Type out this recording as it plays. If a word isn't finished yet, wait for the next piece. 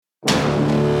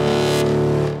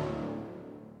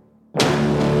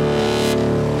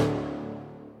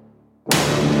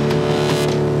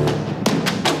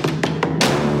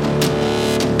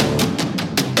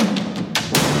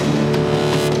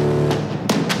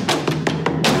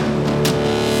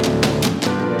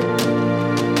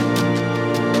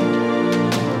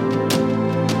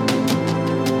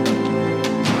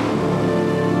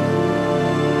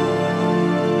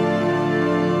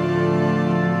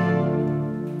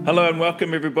Hello and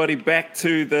welcome everybody back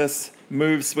to this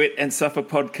Move, Sweat and Suffer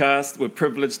podcast. We're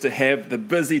privileged to have the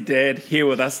busy dad here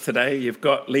with us today. You've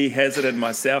got Lee Hazard and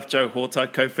myself, Joe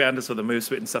Hortai, co-founders of the Move,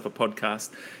 Sweat and Suffer podcast.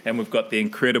 And we've got the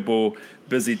incredible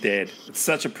busy dad. It's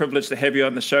such a privilege to have you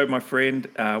on the show, my friend.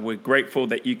 We're grateful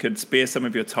that you could spare some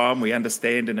of your time. We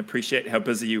understand and appreciate how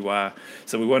busy you are.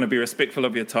 So we want to be respectful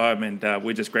of your time, and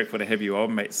we're just grateful to have you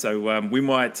on, mate. So we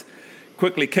might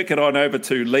quickly kick it on over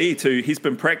to Lee. He's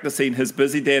been practicing his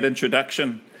busy dad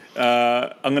introduction.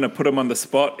 I'm going to put him on the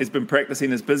spot. He's been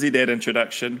practicing his busy dad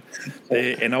introduction,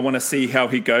 and I want to see how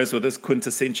he goes with his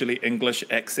quintessentially English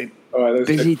accent.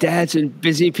 Busy dads and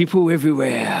busy people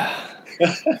everywhere.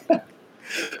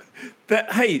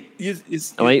 I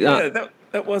like that.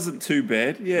 That wasn't too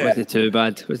bad. Yeah, wasn't too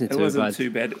bad. It wasn't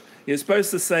too bad. You're supposed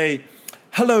to say,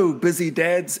 "Hello, busy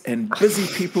dads and busy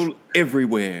people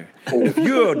everywhere. If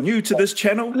you're new to this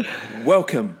channel,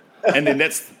 welcome." And then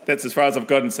that's as far as I've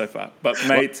gotten so far. But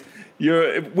mate,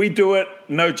 we do it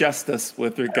no justice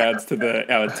with regards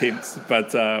to our attempts.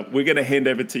 But we're going to hand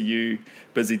over to you,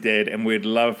 busy dad, and we'd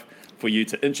love for you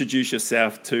to introduce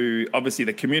yourself to, obviously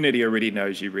the community already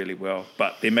knows you really well,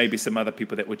 but there may be some other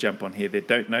people that will jump on here that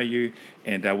don't know you,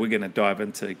 and we're going to dive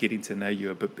into getting to know you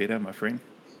a bit better, my friend.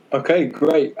 Okay,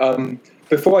 great.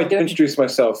 Before I introduce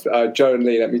myself, Joe and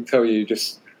Lee, let me tell you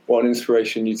just what an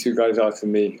inspiration you two guys are to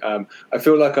me. I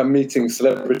feel like I'm meeting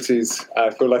celebrities.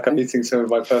 I feel like I'm meeting some of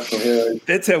my personal heroes.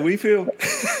 That's how we feel.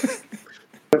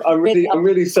 I'm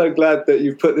really so glad that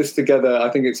you've put this together. I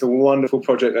think it's a wonderful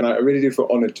project, and I really do feel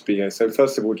honoured to be here. So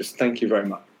first of all, just thank you very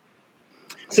much.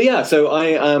 So I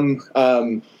am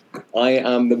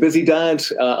the Busy Dad.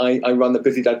 I run the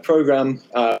Busy Dad program,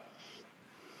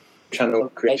 channel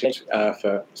created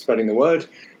for spreading the word.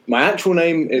 My actual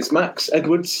name is Max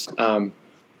Edwards, and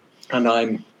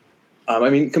I'm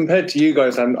compared to you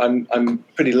guys, I'm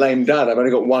pretty lame dad. I've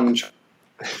only got one child.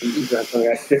 You guys have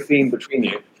like 15 between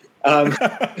you.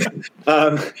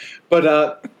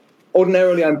 But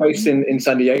ordinarily I'm based in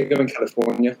San Diego in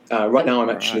California. Right now I'm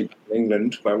actually in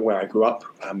England where I grew up.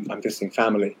 I'm visiting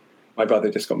family. My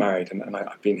brother just got married and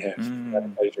I've been here for that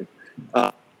occasion.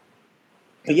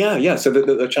 So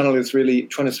the channel is really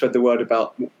trying to spread the word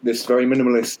about this very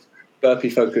minimalist,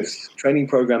 burpee-focused training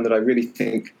program that I really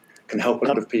think can help a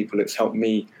lot of people. It's helped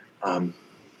me. And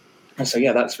so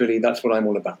that's what I'm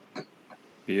all about.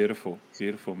 Beautiful,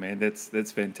 man.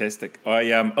 That's fantastic.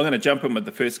 I'm going to jump in with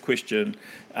the first question,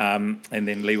 and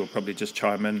then Lee will probably just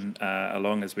chime in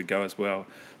along as we go as well.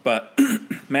 But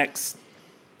Max,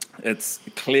 it's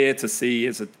clear to see,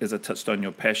 as I touched on,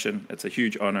 your passion. It's a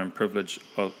huge honor and privilege,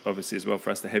 obviously, as well, for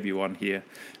us to have you on here.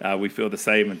 We feel the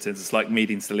same in terms it's like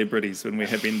meeting celebrities when we're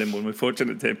having them, when we're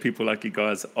fortunate to have people like you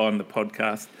guys on the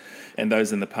podcast, and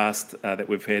those in the past that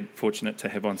we've had fortunate to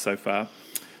have on so far.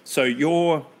 So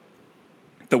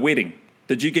the wedding,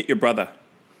 did you get your brother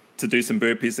to do some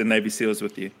burpees and Navy SEALs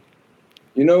with you?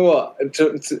 You know what?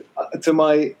 To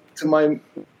my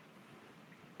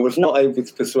I was not able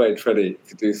to persuade Freddie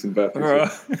to do some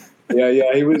burpees.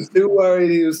 Yeah. He was too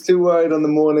worried on the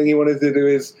morning. He wanted to do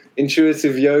his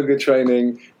intuitive yoga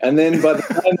training. And then by the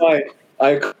time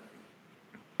I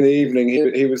in the evening,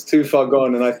 he was too far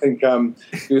gone. And I think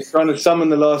he was trying to summon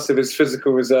the last of his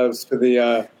physical reserves for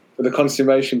the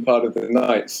consummation part of the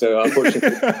night. So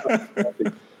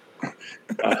unfortunately.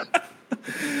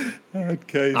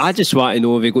 Okay. I just want to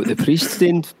know if he got the priest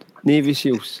in Navy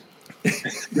SEALs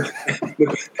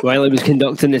while he was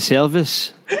conducting the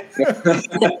service.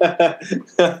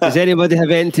 Does anybody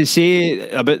have anything to say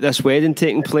about this wedding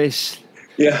taking place?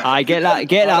 Yeah, I get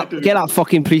that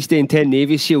fucking priest in 10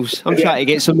 Navy SEALs. I'm trying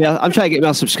to get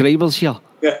more subscribers here.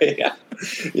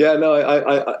 Yeah. No,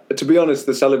 I to be honest,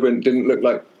 the celebrant didn't look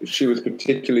like she was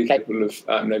particularly capable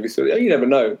of Navy SEAL. You never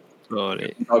know.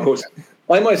 Right. Of course,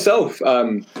 I myself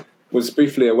was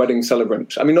briefly a wedding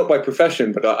celebrant. I mean, not by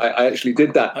profession, but I actually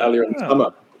did that earlier in the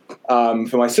summer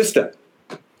for my sister.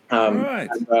 Right.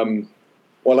 And,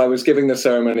 while I was giving the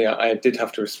ceremony, I did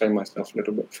have to restrain myself a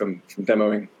little bit from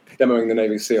demoing the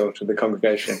Navy SEAL to the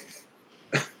congregation.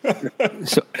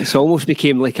 So it's almost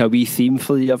became like a wee theme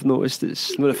for you. I've noticed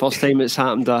it's not the first time it's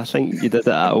happened. I think you did it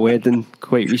at a wedding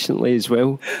quite recently as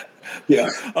well.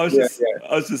 Yeah, I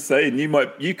was just saying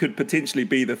you could potentially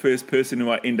be the first person who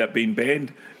might end up being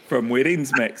banned from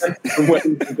weddings, Max. From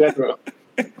weddings in general.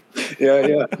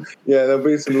 Yeah. There'll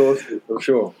be some lawsuits, I'm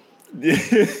sure. Yeah.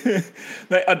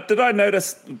 Did I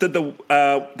notice? Did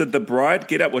the bride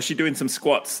get up? Was she doing some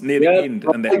squats near the end?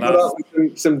 And that last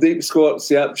some deep squats.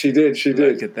 Yeah, she did.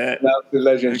 Look at that. That's the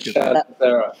legend. Shout out to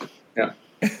Sarah.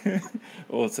 Yeah.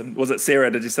 Awesome. Was it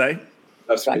Sarah? Did you say?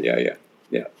 That's right. Yeah.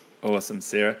 Awesome,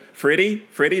 Sarah. Freddie,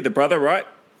 the brother, right?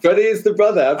 Freddie is the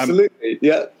brother, absolutely.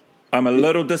 Yeah. I'm a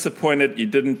little disappointed you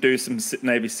didn't do some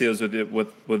Navy SEALs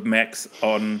with Max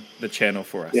on the channel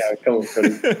for us. Yeah, come on,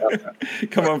 Freddie.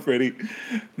 Come on, Freddie.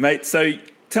 Mate, so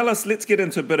tell us, let's get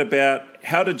into a bit about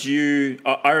how did you...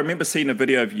 I remember seeing a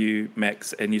video of you,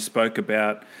 Max, and you spoke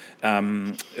about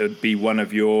it would be one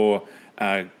of your...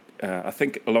 I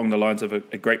think along the lines of a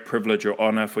great privilege or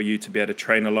honor for you to be able to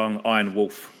train along Iron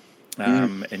Wolf.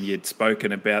 And you'd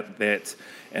spoken about that,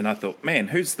 and I thought, man,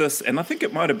 who's this? And I think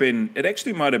it might have been,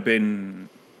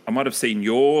 I might have seen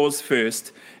yours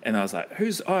first, and I was like,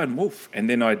 who's Iron Wolf? And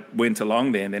then I went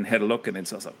along there and then had a look, and then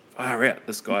so I was like, far out,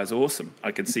 this guy's awesome.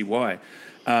 I can see why.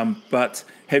 But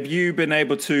have you been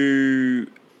able to,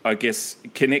 I guess,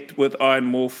 connect with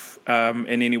Iron Wolf in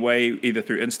any way, either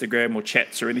through Instagram or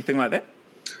chats or anything like that?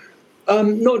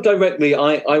 Not directly.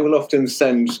 I will often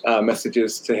send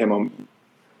messages to him on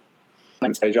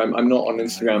stage. I'm not on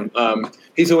Instagram.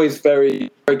 He's always very,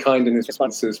 very kind in his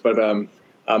responses, but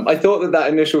I thought that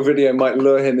initial video might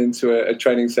lure him into a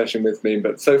training session with me,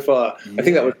 but so far, I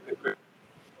think that was...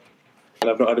 And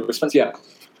I've not had a response. Yeah.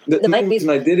 The main reason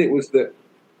I did it was that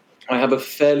I have a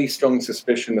fairly strong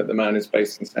suspicion that the man is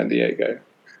based in San Diego,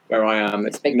 where I am.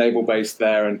 It's a big naval base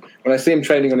there, and when I see him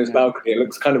training on his balcony, it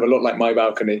looks kind of a lot like my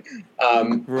balcony.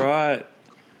 Right.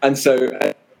 And so...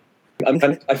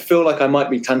 I feel like I might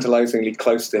be tantalizingly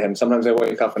close to him. Sometimes I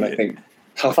wake up and I think,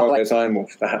 how far away is Iron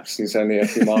Wolf? Perhaps he's only a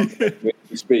few miles away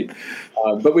to speak.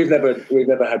 But we've never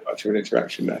had much of an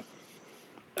interaction there.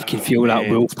 You can feel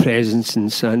that wolf presence in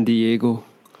San Diego.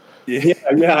 Yeah,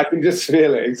 I can just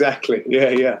feel it, exactly.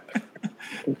 Yeah.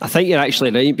 I think you're actually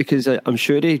right, because I'm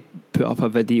sure he put up a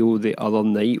video the other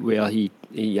night where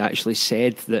he actually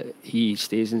said that he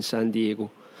stays in San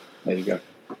Diego. There you go.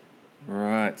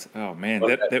 Right. Oh man,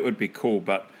 that would be cool.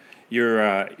 But you're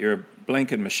a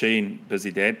blanking machine,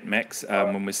 busy dad, Max.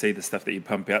 When we see the stuff that you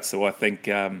pump out, so I think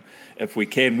if we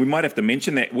can, we might have to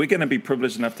mention that we're going to be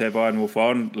privileged enough to have Iron Wolf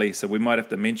on, Lee. So we might have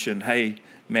to mention, hey,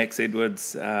 Max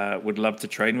Edwards would love to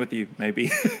train with you.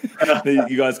 Maybe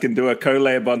you guys can do a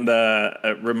collab on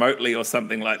the remotely or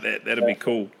something like that. That'd be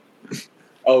cool.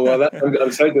 Oh well,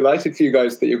 I'm so delighted for you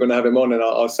guys that you're going to have him on, and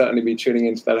I'll certainly be tuning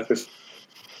into that episode.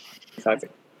 Exciting.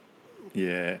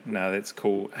 Yeah, no, that's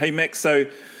cool. Hey, Max, so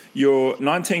you're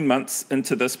 19 months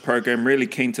into this program, really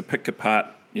keen to pick apart,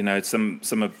 some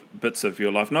of bits of your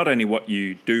life, not only what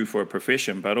you do for a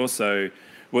profession, but also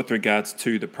with regards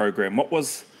to the program. What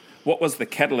was the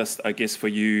catalyst, I guess, for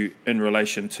you in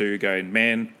relation to going,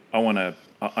 man,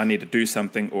 I need to do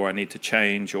something, or I need to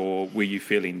change, or were you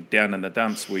feeling down in the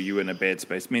dumps? Were you in a bad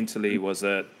space mentally?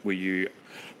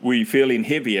 Were you feeling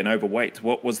heavy and overweight?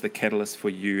 What was the catalyst for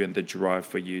you and the drive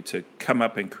for you to come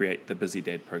up and create the Busy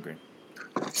Dad program?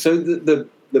 So the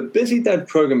Busy Dad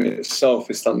program itself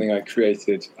is something I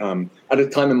created at a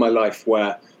time in my life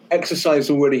where exercise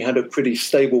already had a pretty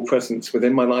stable presence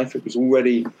within my life. It was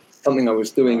already something I was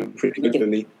doing pretty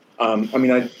regularly. I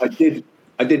did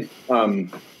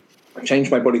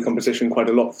change my body composition quite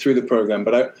a lot through the program,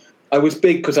 but I was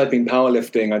big because I'd been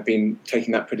powerlifting. I'd been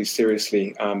taking that pretty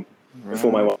seriously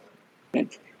before my wife.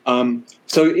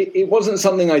 So it wasn't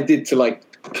something I did to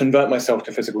convert myself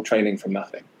to physical training from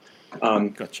nothing.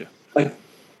 Gotcha. I've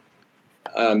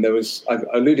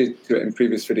alluded to it in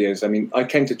previous videos. I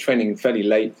came to training fairly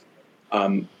late.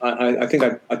 I think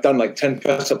I've done 10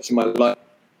 press-ups in my life.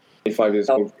 25 years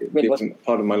old. It really wasn't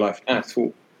part of my life at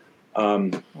all.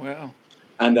 Wow.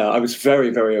 And I was very,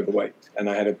 very overweight, and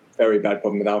I had a very bad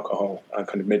problem with alcohol,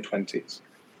 kind of mid-20s.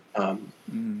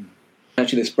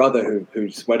 Actually, this brother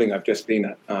whose wedding I've just been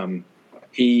at,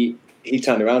 he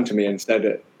turned around to me and said,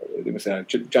 it was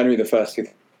January the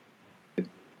 1st,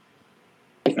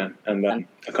 and I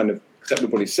kind of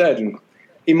accepted what he said, and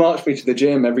he marched me to the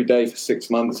gym every day for 6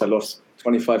 months. I lost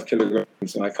 25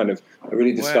 kilograms, and I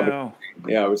really discovered, wow.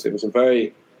 Yeah, it was a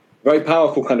very, very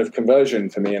powerful kind of conversion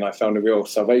for me, and I found a real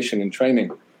salvation in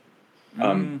training.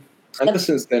 And ever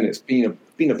since then, it's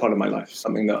been a part of my life,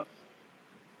 something that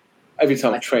every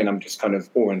time I train, I'm just kind of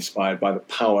awe-inspired by the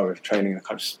power of training, the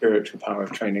kind of spiritual power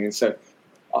of training. And so,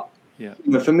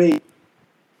 for me,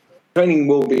 training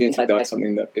will be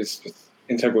something that is just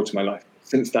integral to my life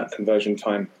since that conversion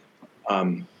time.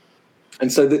 And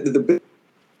so the bit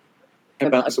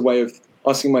about as a way of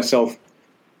asking myself,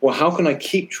 well, how can I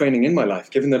keep training in my life,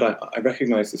 given that I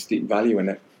recognize this deep value in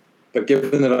it, but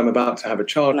given that I'm about to have a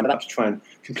child, I'm about to try and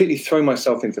completely throw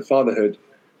myself into fatherhood,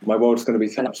 my world's going to be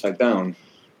turned upside down.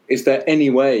 Is there any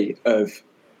way of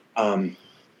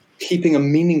keeping a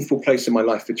meaningful place in my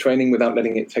life for training without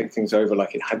letting it take things over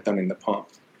like it had done in the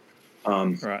past?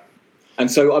 Right.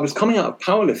 And so I was coming out of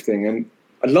powerlifting, and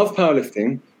I love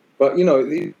powerlifting, but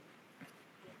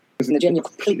in the gym, you're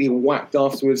completely whacked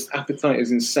afterwards. Appetite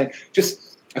is insane.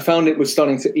 I found it was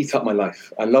starting to eat up my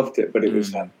life. I loved it, but it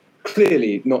was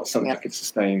clearly not something I could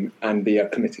sustain and be a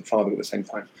committed father at the same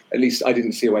time. At least I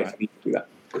didn't see a way for me to do that.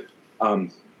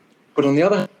 But on the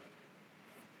other hand,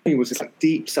 it was this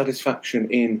deep satisfaction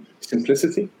in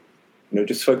simplicity,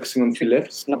 just focusing on 3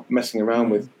 lifts, not messing around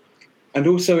with, and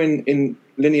also in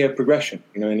linear progression,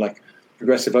 in like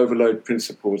progressive overload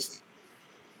principles,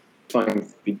 trying to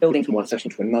be building from one session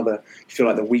to another. You feel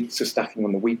like the weeks are stacking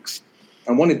on the weeks.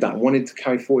 I wanted that. I wanted to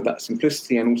carry forward that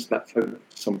simplicity and also that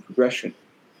focus on progression.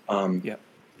 My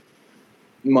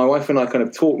wife and I kind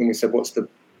of talked and we said,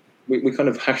 we kind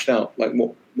of hashed out like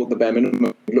what the bare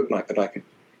minimum looked like that I could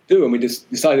do. And we just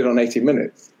decided on 80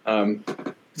 minutes.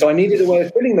 So I needed a way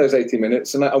of filling those 80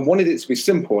 minutes, and I wanted it to be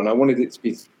simple and I wanted it to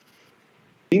be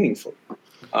meaningful.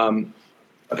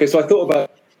 Okay, so I thought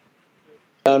about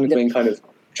doing kind of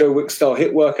Joe Wick style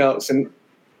HIIT workouts, and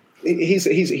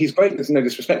he's great. There's no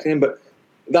disrespect to him, but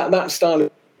that style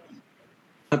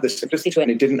had the simplicity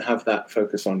and it didn't have that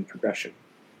focus on progression.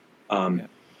 And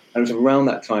it was around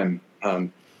that time,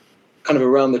 kind of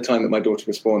around the time that my daughter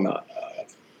was born, that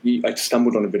I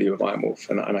stumbled on a video of Iron Wolf,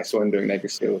 and I saw him doing Navy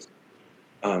SEALs,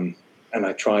 and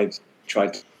I tried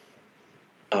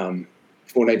 4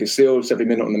 Navy SEALs every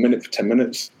minute on the minute for 10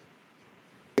 minutes,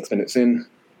 6 minutes in,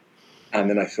 and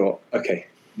then I thought, okay,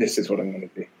 this is what I'm going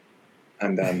to do.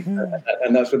 And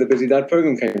that's where the Busy Dad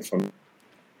program came from.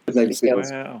 Navy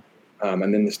SEALs. Wow.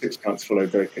 And then the 6 counts followed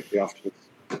very quickly afterwards.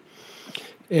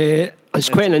 It's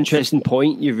quite an interesting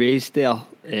point you raised there.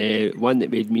 One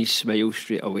that made me smile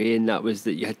straight away, and that was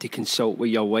that you had to consult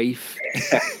with your wife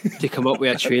to come up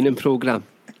with a training program.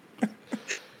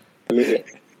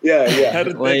 Yeah. How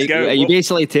did that go? Are you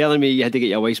basically telling me you had to get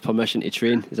your wife's permission to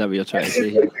train? Is that what you're trying to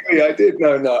say? Yeah, I did.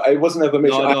 No, it wasn't a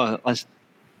permission. No. I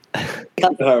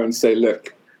come to her and say,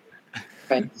 look,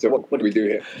 so what do we do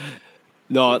here?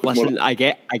 No, listen, I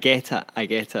get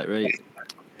it, right?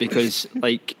 Because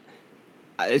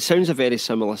it sounds a very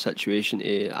similar situation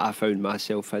to I found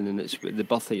myself in, and it's the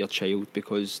birth of your child,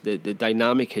 because the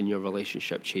dynamic in your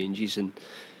relationship changes, and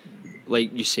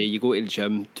like you say, you go to the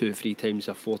gym 2 or 3 times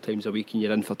or 4 times a week and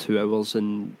you're in for 2 hours,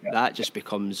 and that just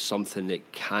becomes something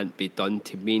that can't be done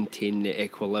to maintain the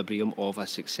equilibrium of a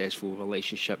successful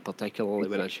relationship, particularly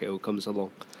when a child comes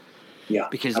along. Yeah,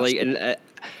 because in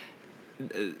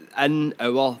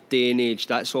our day and age,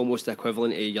 that's almost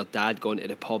equivalent to your dad going to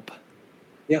the pub.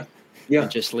 Yeah. And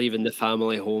just leaving the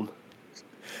family home.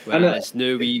 Whereas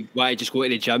now we want to just go to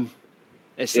the gym.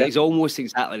 It's almost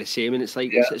exactly the same, and it's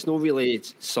like it's not really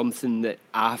something that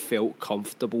I felt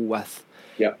comfortable with.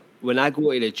 Yeah. When I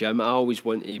go to the gym, I always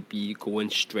want to be going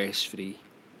stress-free,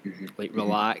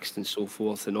 relaxed and so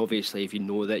forth. And obviously, if you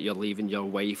know that you're leaving your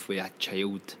wife with a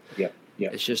child,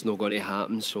 it's just not going to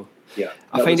happen. So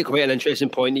I find it quite an interesting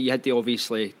point that you had to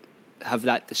obviously have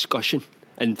that discussion.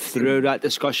 And through that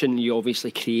discussion, you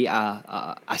obviously create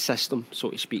a system,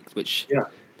 so to speak, which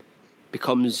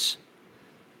becomes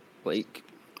like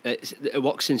it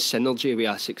works in synergy with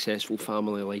a successful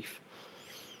family life.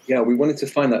 Yeah, we wanted to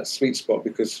find that sweet spot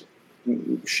because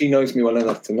she knows me well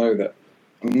enough to know that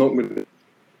I'm not going to be a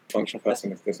functional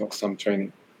person if there's not some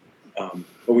training.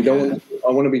 But we don't.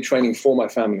 I want to be training for my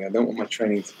family. I don't want my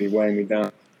training to be weighing me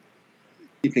down,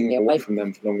 keeping away from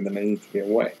them for longer than they need to be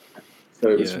away. So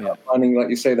it was finding, like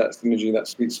you say, that synergy, that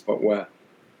sweet spot where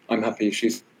I'm happy,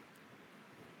 she's,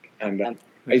 and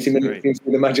 80 minutes seems to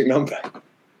be the magic number.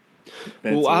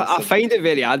 Well, I find it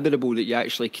very admirable that you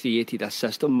actually created a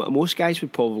system. Most guys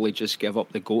would probably just give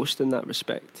up the ghost in that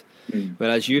respect.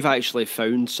 Whereas you've actually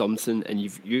found something, and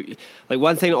you like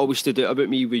one thing that always stood out about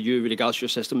me with you with regards to your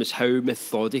system is how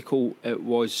methodical it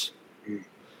was. Do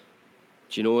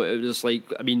you know, it was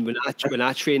like, I mean, when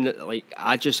I train, like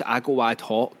I go ad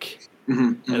hoc.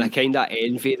 And I kind of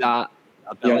envy that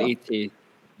ability to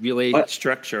really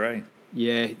structure, right?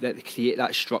 Yeah, that create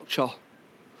that structure.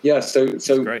 Yeah, so there's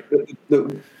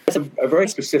a very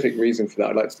specific reason for that.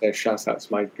 I'd like to say a shout out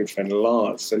to my good friend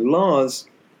Lars. So Lars,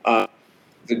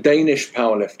 the Danish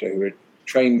powerlifter who had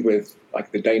trained with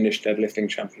like the Danish deadlifting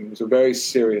champion, was a very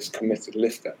serious, committed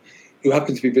lifter who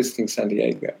happened to be visiting San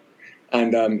Diego,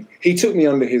 and he took me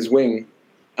under his wing.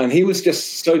 And he was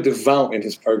just so devout in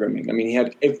his programming. I mean, he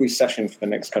had every session for the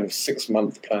next kind of 6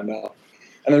 months planned out.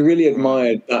 And I really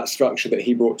admired that structure that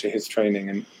he brought to his training.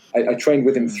 And I trained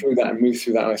with him through that and moved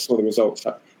through that. And I saw the results.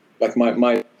 Like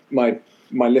my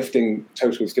lifting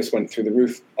totals just went through the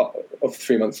roof of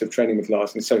 3 months of training with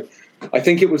Lars. And so I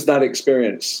think it was that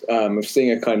experience of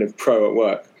seeing a kind of pro at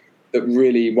work that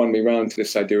really won me round to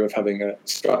this idea of having a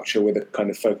structure with a kind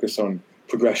of focus on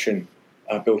progression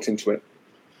built into it.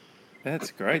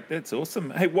 That's great. That's awesome.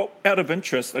 Hey, what, out of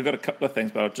interest, I've got a couple of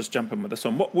things, but I'll just jump in with this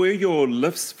one. What were your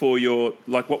lifts for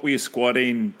what were you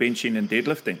squatting, benching, and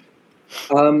deadlifting?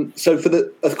 So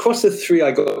across the three,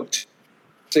 I got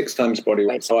 6 times body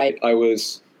weight. So I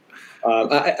was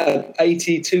at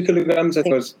 82 kilograms. I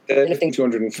think I was deadlifting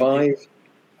 205.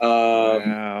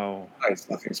 Wow. It's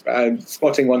nothing special.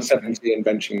 Squatting 170 and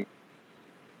benching.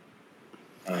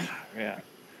 Yeah.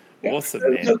 Yeah. Awesome,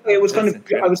 man. It was kind of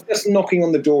incredible. I was just knocking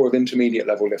on the door of intermediate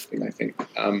level lifting, I think.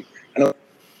 And I was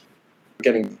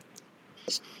getting,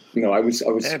 I was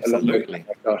absolutely.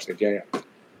 I started, yeah.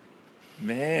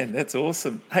 Man, that's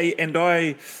awesome. Hey, and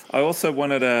I also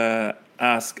wanted to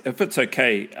ask, if it's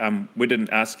okay, we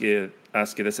didn't ask you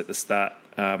this at the start,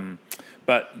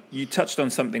 but you touched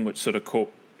on something which sort of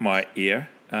caught my ear.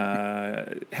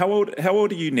 How old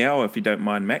are you now, if you don't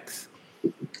mind, Max?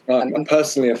 I'm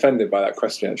personally offended by that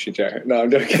question, actually, Joe. No,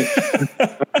 I'm joking.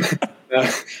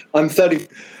 I'm 30.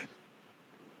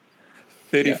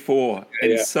 34. Yeah.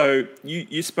 And so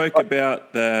you spoke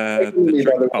about I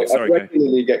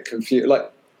regularly get confused.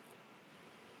 Like,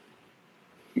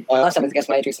 last time I was against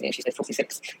my age recently, and she said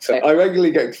 46. So I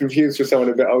regularly get confused with someone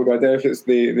a bit older. I don't know if it's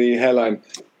the hairline,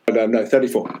 but no,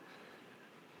 34.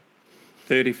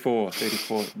 34.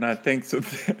 No, thanks. I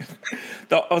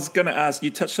was going to ask,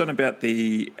 you touched on about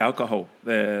the alcohol,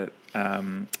 where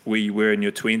you were in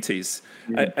your 20s.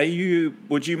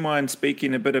 Would you mind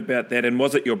speaking a bit about that? And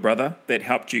was it your brother that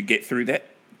helped you get through that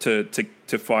to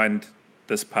find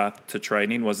this path to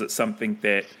training? Was it something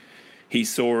that he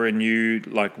saw in you?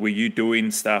 Like, were you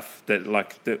doing stuff that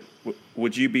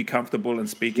would you be comfortable in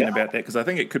speaking about that? Because I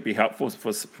think it could be helpful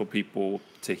for people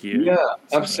to hear. Yeah,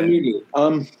 absolutely.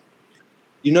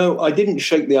 I didn't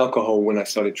shake the alcohol when I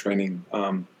started training.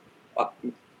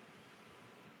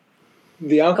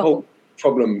 The alcohol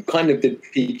problem kind of did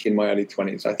peak in my early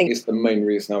 20s. I think it's the main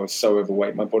reason I was so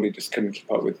overweight. My body just couldn't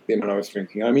keep up with the amount I was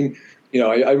drinking. I mean,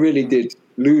 I really did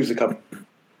lose a couple.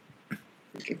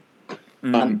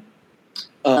 And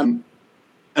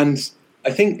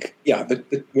I think,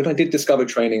 when I did discover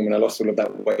training, when I lost all of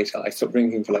that weight, I stopped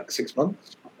drinking for like 6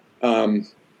 months. And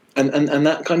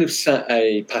that kind of set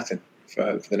a pattern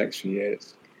for the next few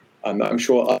years. I'm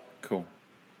sure. Cool.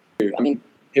 I mean,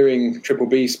 hearing Triple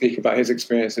B speak about his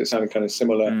experience, it sounded kind of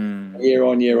similar. Year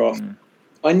on, year off.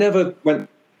 I never went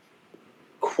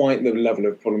quite the level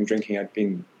of problem drinking I'd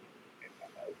been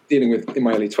dealing with in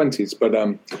my early 20s, but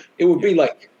it would be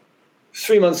like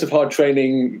 3 months of hard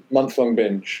training, month-long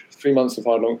binge. 3 months of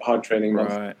hard training,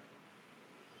 month.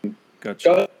 Right.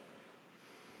 Gotcha.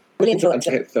 Until I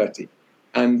hit 30.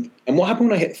 And what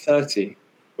happened when I hit 30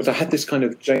 was I had this kind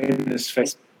of Janus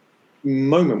face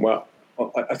moment where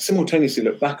I simultaneously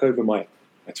looked back over my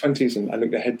 20s and I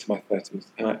looked ahead to my 30s,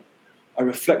 and I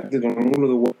reflected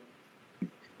on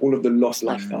all of the lost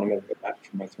life that I'll never get back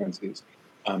from my 20s,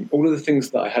 all of the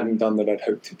things that I hadn't done that I'd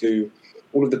hoped to do,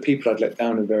 all of the people I'd let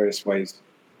down in various ways,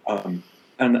 and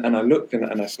I looked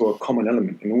and I saw a common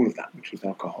element in all of that, which was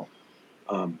alcohol.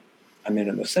 And then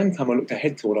at the same time, I looked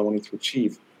ahead to what I wanted to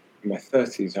achieve in my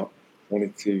 30s. I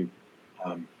wanted to.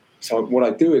 So what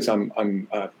I do is I'm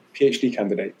a PhD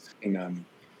candidate in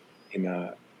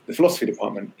the philosophy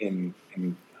department in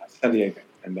San Diego,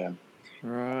 and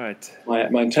right.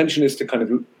 My intention is to kind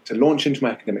of to launch into my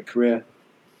academic career.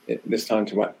 This time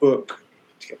to write a book,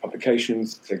 to get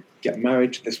publications, to get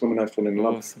married to this woman I've fallen in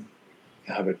love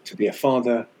with, to be a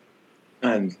father.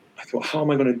 And I thought, how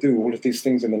am I going to do all of these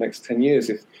things in the next 10 years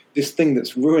if this thing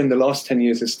that's ruined the last 10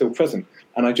 years is still present?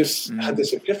 And I just had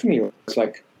this epiphany. It's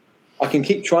like, I can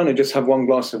keep trying to just have one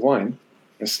glass of wine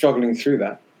and struggling through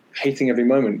that, hating every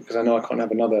moment because I know I can't have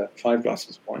another 5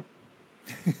 glasses of wine.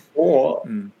 Or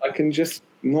I can just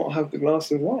not have the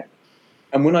glass of wine.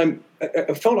 And when I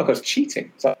felt like I was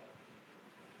cheating. So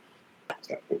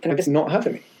I just not have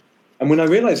any. And when I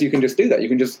realized you can just do that, you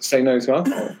can just say no to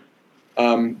alcohol.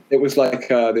 It was like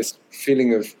this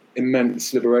feeling of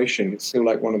immense liberation. It's still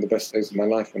like one of the best days of my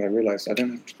life when I realized I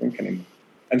don't have to drink anymore.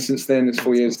 And since then, it's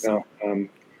 4 years now,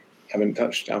 haven't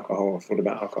touched alcohol or thought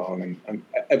about alcohol. And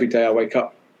every day I wake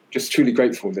up just truly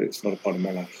grateful that it's not a part of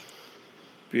my life.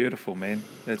 Beautiful, man.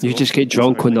 That's you awesome. Just get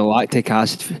drunk on the lactic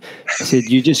acid. I said,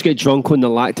 you just get drunk on the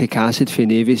lactic acid for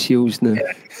Navy SEALs now.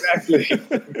 Yeah, exactly.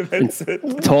 That's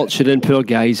it. Torturing poor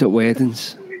guys at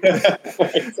weddings.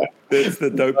 That's the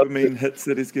dopamine hits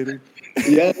that he's getting.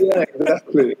 Yeah,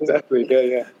 exactly.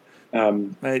 Yeah.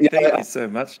 Mate, thank you so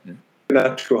much.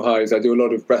 Natural highs. I do a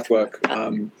lot of breath work.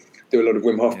 Do a lot of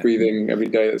Wim Hof breathing every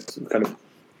day. It's kind of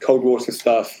cold water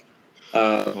stuff.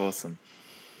 Awesome.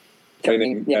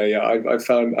 Training. I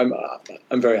found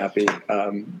I'm very happy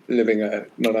living a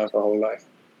non-alcohol life.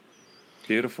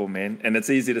 Beautiful, man. And it's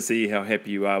easy to see how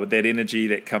happy you are with that energy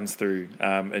that comes through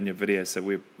in your video. So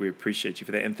we appreciate you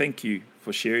for that. And thank you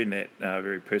for sharing that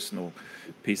very personal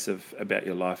piece about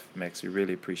your life, Max. We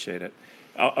really appreciate it.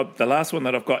 The last one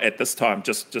that I've got at this time,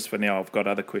 just for now, I've got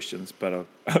other questions, but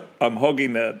I'm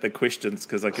hogging the questions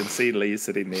because I can see Lee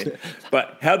sitting there.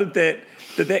 But how did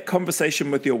that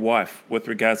conversation with your wife with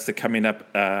regards to coming up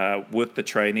with the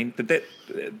training,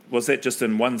 was that just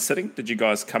in one sitting? Did you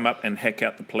guys come up and hack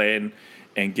out the plan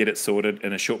and get it sorted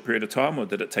in a short period of time, or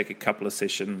did it take a couple of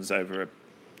sessions over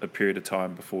a period of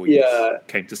time before you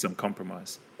came to some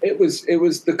compromise? It was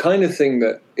the kind of thing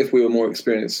that if we were more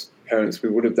experienced parents, we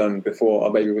would have done before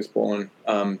our baby was born.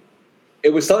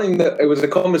 It was something that it was a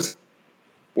conversation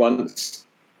once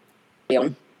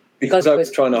because I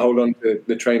was trying to hold on to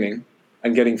the training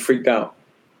and getting freaked out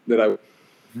that I was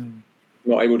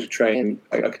not able to train.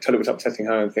 I could tell it was upsetting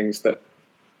her and things that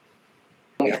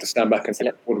we have to stand back and say,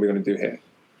 what are we going to do here?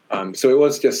 So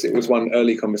it was one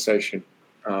early conversation.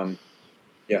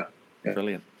 Yeah.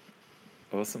 Brilliant.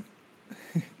 Awesome.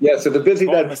 Yeah, so the busy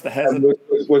dad was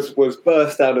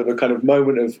birthed out of a kind of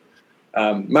moment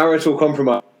of marital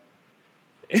compromise.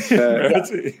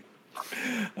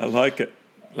 I like it.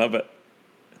 Love it.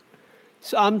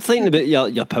 So I'm thinking about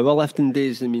your powerlifting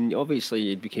days. I mean, obviously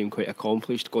you became quite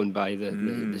accomplished going by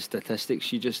the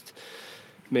statistics you just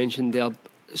mentioned there.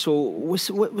 So what's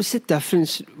the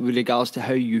difference with regards to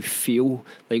how you feel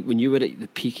like when you were at the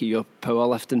peak of your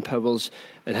powerlifting powers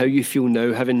and how you feel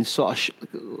now, having sort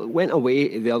of went away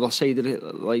to the other side of it,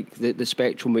 like the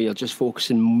spectrum where you're just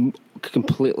focusing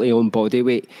completely on body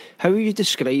weight? How would you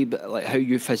describe like how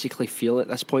you physically feel at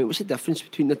this point? What's the difference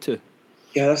between the two?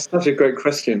 Yeah, that's such a great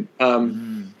question.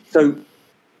 So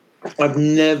I've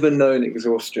never known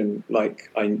exhaustion like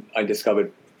I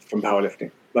discovered from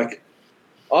powerlifting. Like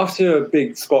after a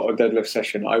big squat or deadlift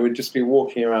session, I would just be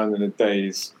walking around in a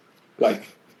daze, like,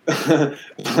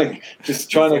 like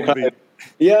just trying to kind of,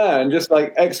 and just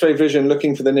like X-ray vision,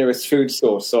 looking for the nearest food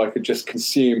source so I could just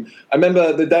consume. I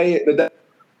remember the day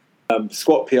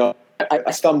squat PR,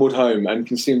 I stumbled home and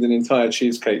consumed an entire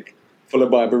cheesecake,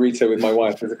 followed by a burrito with my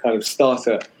wife as a kind of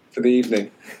starter for the evening.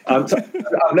 So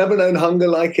I've never known hunger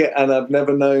like it, and I've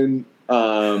never known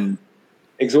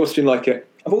exhaustion like it.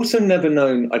 I've also never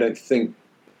known, I don't think,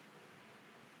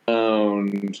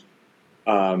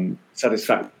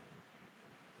 satisfaction.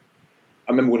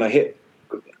 I remember when I hit,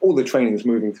 all the training was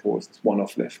moving towards this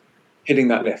one-off lift. Hitting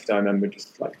that lift, I remember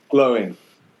just like glowing.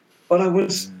 But I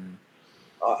was,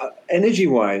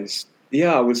 energy-wise,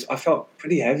 I felt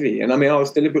pretty heavy. And I mean, I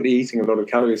was deliberately eating a lot of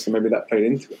calories, so maybe that played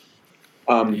into it.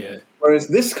 Whereas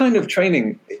this kind of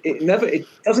training, it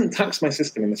doesn't tax my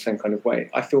system in the same kind of way.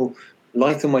 I feel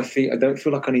light on my feet. I don't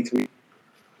feel like I need to eat.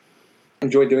 I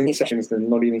enjoy doing these sessions and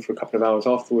not eating for a couple of hours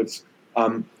afterwards.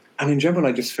 And in general,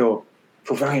 I just feel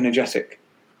very energetic.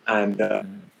 And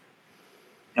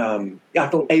I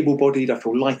feel able-bodied. I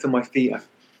feel light on my feet. I feel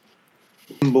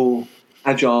nimble,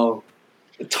 agile.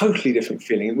 A totally different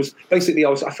feeling. It was basically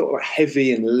I felt like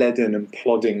heavy and leaden and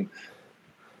plodding.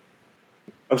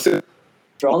 I was still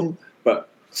strong, but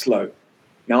slow.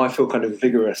 Now I feel kind of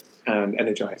vigorous and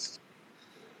energized.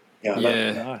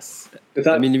 Nice.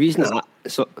 I mean, the reason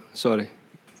sorry.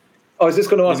 I was just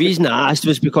going to ask. The reason I asked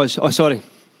was because sorry.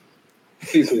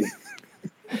 Please.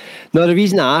 No, the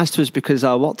reason I asked was because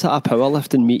I worked at a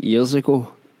powerlifting meet years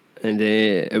ago, and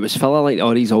it was full of like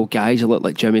all these old guys who looked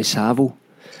like Jimmy Savile,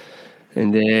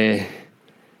 and they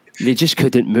just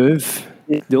couldn't move.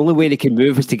 The only way they could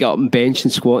move was to get up and bench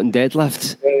and squat and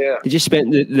deadlift. They just spent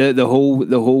the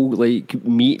whole like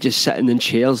meet just sitting in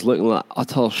chairs looking like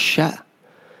utter shit.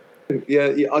 Yeah,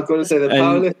 I've got to say the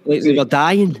powerlifting, like they were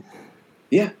dying.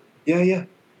 Yeah.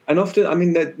 And often, I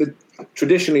mean,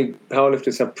 traditionally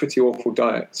powerlifters have pretty awful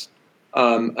diets,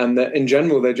 and in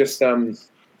general they're just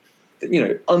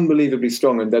unbelievably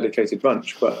strong and dedicated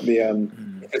bunch. But the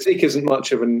physique isn't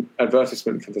much of an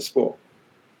advertisement for the sport.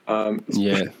 I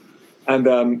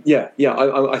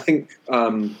think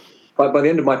by the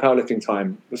end of my powerlifting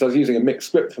time, because I was using a mixed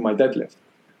script for my deadlift,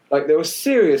 like there were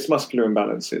serious muscular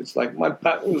imbalances. Like my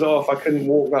back was off, I couldn't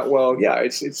walk that well. Yeah,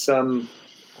 it's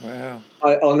wow.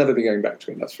 I'll never be going back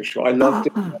to it, that's for sure. I loved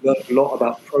it. I learned a lot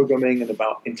about programming and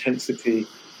about intensity,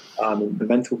 and the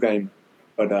mental game.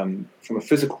 But from a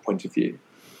physical point of view,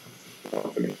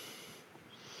 not for me.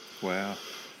 Wow.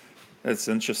 That's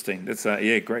interesting. That's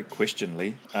great question,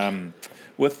 Lee.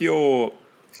 With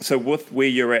where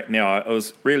you're at now, it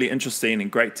was really interesting and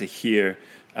great to hear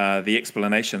the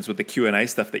explanations with the Q&A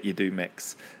stuff that you do,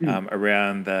 Max,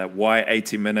 around why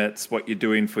 80 minutes, what you're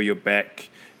doing for your back,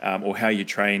 or how you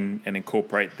train and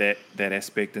incorporate that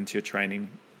aspect into your training.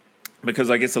 because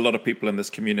I guess a lot of people in this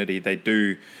community, they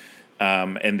do,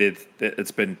 and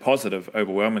it's been positive,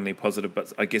 overwhelmingly positive,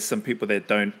 but I guess some people that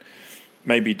don't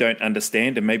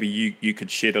understand, and maybe you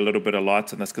could shed a little bit of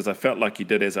light on this, because I felt like you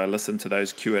did as I listened to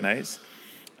those Q&As.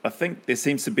 I think there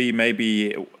seems to be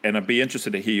maybe, and I'd be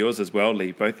interested to hear yours as well,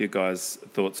 Lee, both your guys'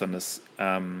 thoughts on this.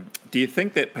 Do you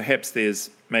think that perhaps there's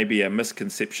maybe a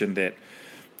misconception that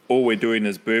all we're doing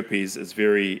is burpees is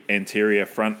very anterior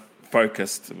front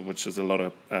focused, which is a lot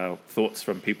of thoughts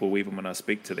from people even when I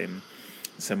speak to them,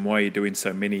 saying, why are you doing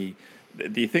so many?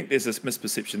 Do you think there's this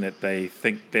misperception that they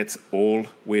think that's all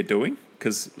we're doing?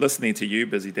 Because listening to you,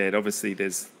 Busy Dad, obviously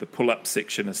there's the pull-up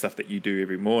section and stuff that you do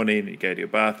every morning, and you go to your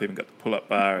bathroom, you've got the pull-up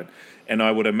bar, and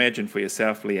I would imagine for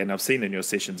yourself, Lee, and I've seen in your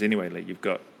sessions anyway, Lee, you've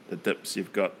got the dips,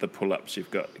 you've got the pull-ups, you've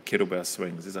got the kettlebell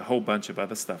swings, there's a whole bunch of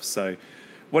other stuff. So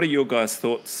what are your guys'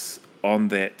 thoughts on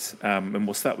that? And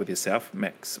we'll start with yourself,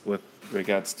 Max, with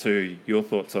regards to your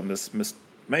thoughts on this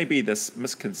maybe this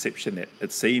misconception that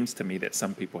it seems to me that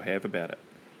some people have about it.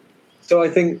 So I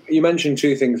think you mentioned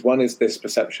two things. One is this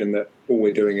perception that all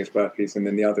we're doing is burpees, and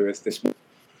then the other is this,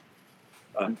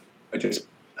 I just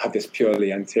have this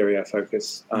purely anterior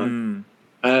focus. And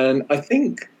I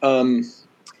think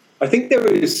there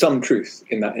is some truth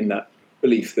in that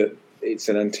belief that it's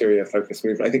an anterior focus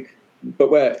movement. I think,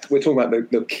 but we're talking about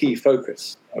the key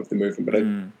focus of the movement. But I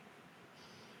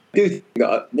do think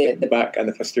that the back and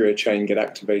the posterior chain get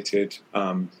activated.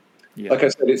 Like I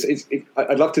said,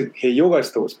 I'd love to hear your guys'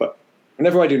 thoughts, but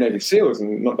whenever I do Navy SEALs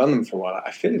and not done them for a while,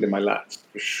 I feel it in my lats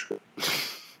for sure.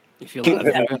 You feel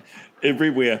that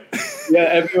everywhere. Yeah,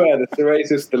 everywhere. The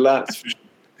serratus, the lats, for sure.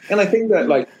 And I think that,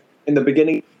 like, in the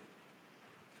beginning,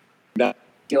 that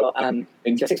in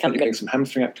your 6 count, you're getting some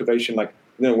hamstring activation. Like,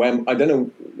 I don't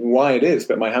know why it is,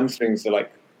 but my hamstrings are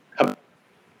like.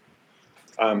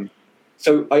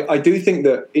 So I do think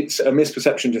that it's a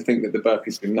misperception to think that the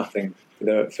burpees do nothing for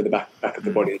the back of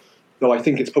the body. Though I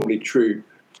think it's probably true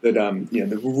that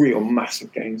the real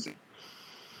massive gains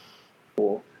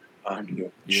for your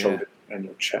shoulder and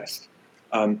your chest.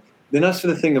 Then as for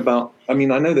the thing about, I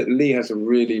know that Lee has a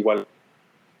really well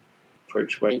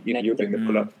approach where you're doing the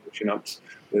pull-ups, the chin-ups,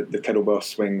 the kettlebell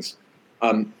swings.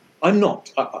 I'm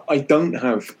not. I don't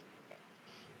have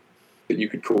that you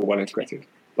could call well integrated.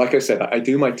 Like I said, I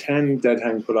do my 10 dead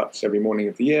hang pull-ups every morning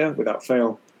of the year without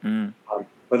fail.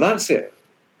 But that's it.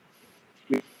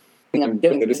 I'm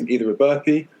doing that isn't either a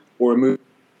burpee or a move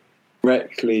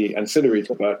directly ancillary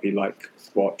to a burpee, like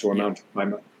squat or a mountain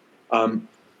climber. And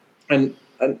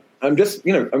I'm just,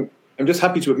 I'm just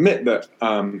happy to admit that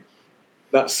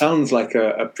that sounds like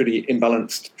a pretty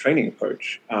imbalanced training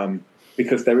approach,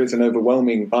 because there is an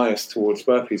overwhelming bias towards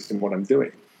burpees in what I'm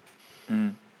doing.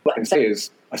 What I can say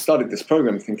is, I started this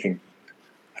program thinking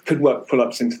I could work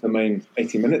pull-ups into the main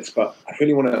 80 minutes, but I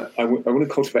really want to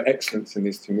cultivate excellence in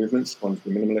these two movements. One's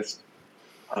the minimalist.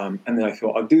 And then I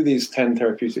thought, I'll do these 10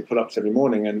 therapeutic pull-ups every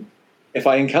morning, and if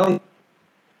I encounter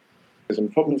some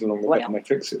problems along the way, I make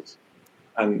fixes.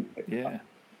 And if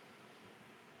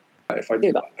I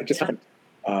do that, I just haven't.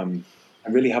 I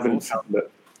really haven't found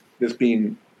that there's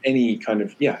been any kind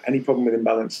of, any problem with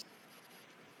imbalance,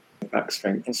 back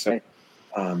strength.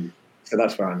 So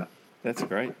that's where I'm at. That's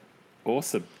great.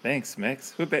 Awesome. Thanks,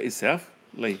 Max. What about yourself,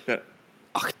 Lee? Do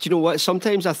you know what?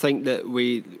 Sometimes I think that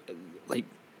we,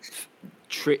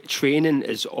 training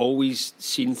is always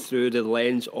seen through the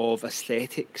lens of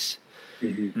aesthetics.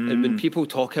 And when people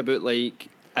talk about,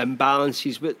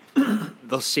 imbalances, what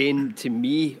they're saying to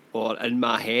me or in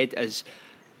my head is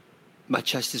my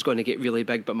chest is going to get really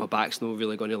big, but my back's not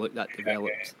really going to look that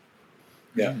developed.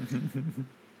 Yeah.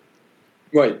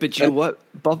 Right. But you know what?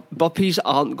 Burpees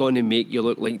aren't going to make you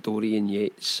look like Dorian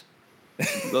Yates.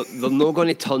 They're not going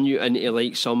to turn you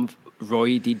into some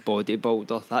roided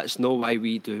bodybuilder. That's not why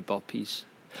we do burpees.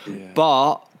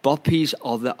 But burpees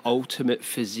are the ultimate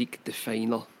physique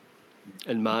definer,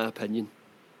 in my opinion.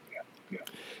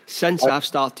 Since I've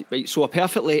started, so a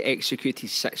perfectly executed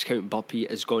 6 count burpee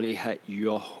is going to hit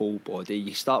your whole body.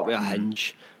 You start with a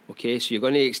hinge, okay? So you're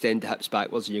going to extend the hips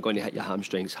backwards and you're going to hit your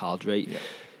hamstrings hard, right?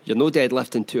 You're no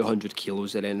deadlifting 200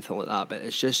 kilos or anything like that, but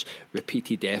it's just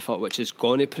repeated effort, which is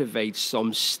going to provide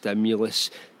some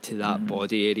stimulus to that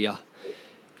body area.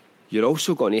 You're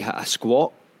also going to hit a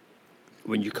squat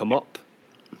when you come up.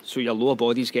 So your lower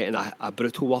body's getting a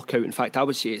brutal workout. In fact, I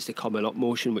would say it's the coming up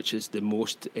motion, which is the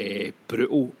most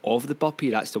brutal of the burpee.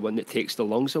 That's the one that takes the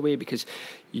lungs away, because,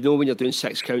 when you're doing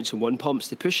 6 counts and 1 pumps,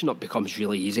 the pushing up becomes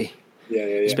really easy.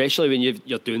 Especially when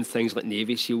you're doing things like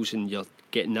Navy SEALs and you're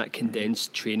getting that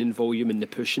condensed training volume in the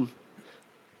pushing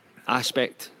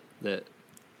aspect. That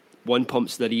 1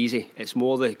 pumps, they're easy. It's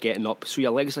more the getting up. So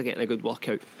your legs are getting a good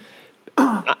workout.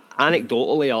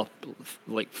 anecdotally, or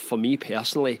like for me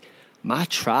personally, my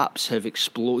traps have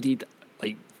exploded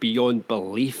like beyond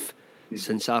belief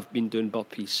since I've been doing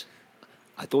burpees.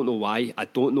 I don't know why. I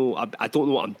don't know. I don't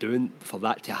know what I'm doing for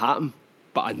that to happen,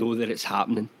 but I know that it's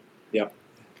happening. Yeah,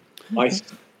 I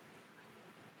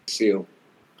seal.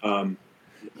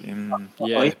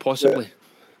 Yeah, possibly.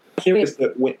 Here is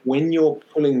that when you're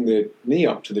pulling the knee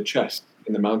up to the chest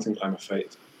in the mountain climber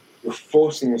phase, you're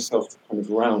forcing yourself to kind of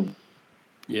round.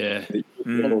 Yeah.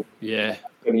 Yeah.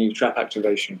 When you trap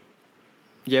activation.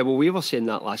 Yeah, well, we were saying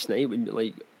that last night when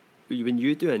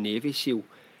you do a Navy SEAL.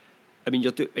 I mean,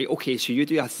 you're okay. So you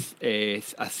do a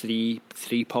three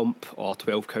pump or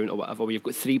 12 count or whatever, where you've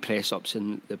got 3 press ups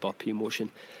in the burpee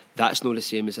motion. That's not the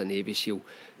same as a Navy SEAL.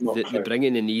 The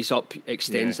bringing the knees up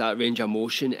extends that range of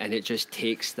motion, and it just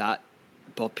takes that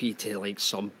burpee to like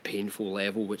some painful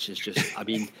level, which is just, I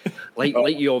mean, like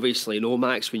you obviously know,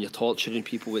 Max, when you're torturing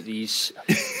people at these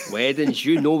weddings,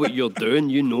 you know what you're doing.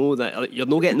 You know that you're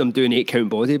not getting them doing 8 count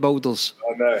bodybuilders.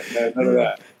 Oh no, none of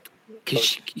that.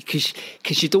 Because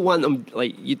you don't want them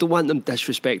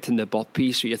disrespecting the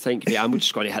burpee, so you think, hey, I'm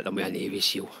just going to hit them with a Navy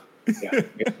SEAL. Yeah,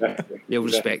 exactly. They'll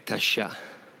respect this shit.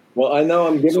 Well, I know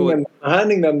I'm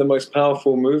handing them the most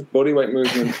powerful bodyweight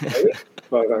movement, as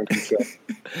far as I'm concerned.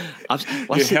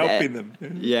 You're helping them.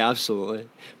 Yeah, absolutely.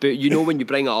 But you know, when you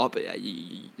bring it up,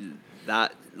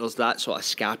 that there's that sort of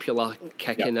scapula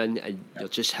kicking in, and you're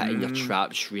just hitting your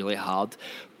traps really hard.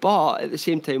 But at the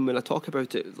same time, when I talk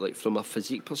about it, like from a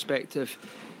physique perspective,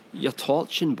 you're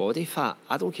torching body fat.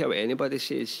 I don't care what anybody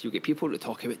says. You get people that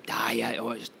talk about diet,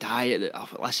 it's diet.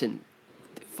 Listen,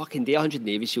 fucking do 100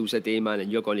 Navy SEALs a day, man,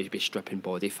 and you're going to be stripping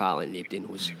body fat like nobody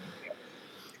knows.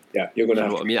 Yeah, you're going to. You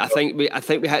know what I mean? I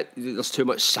think we had. There's too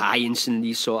much science in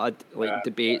these sort of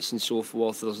debates and so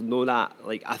forth. There's no that.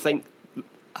 Like, I think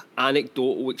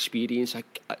anecdotal experience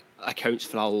accounts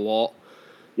for a lot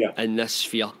in this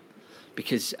sphere,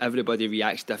 because everybody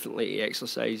reacts differently to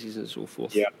exercises and so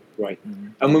forth. Yeah, right.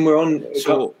 And when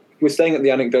we're staying at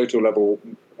the anecdotal level,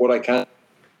 what I can't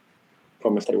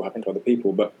promise that will happen to other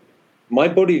people, but my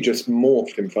body just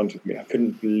morphed in front of me. I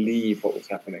couldn't believe what was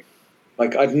happening.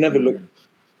 Like, I'd never looked,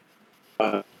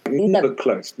 never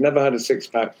close, never had a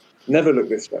 6-pack, never looked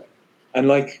this way. And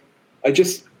like, I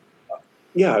just,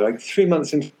 like 3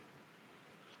 months into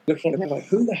looking at them, like,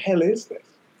 who the hell is this?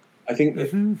 I think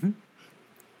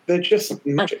they're just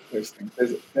magic, those things.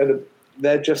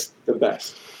 They're just the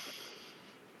best.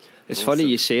 It's funny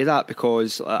you say that,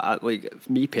 because like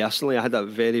me personally, I had a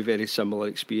very, very similar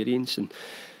experience, and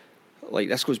like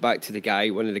this goes back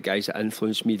to one of the guys that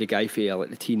influenced me, the guy for like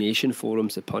the T Nation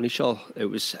forums, the Punisher. It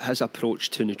was his approach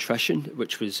to nutrition,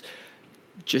 which was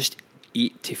just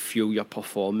eat to fuel your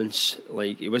performance.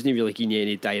 Like, he wasn't really giving you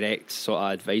any direct sort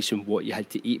of advice on what you had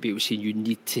to eat, but he was saying you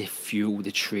need to fuel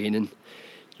the training.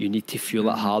 You need to fuel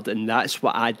it hard, and that's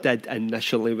what I did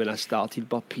initially when I started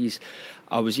burpees.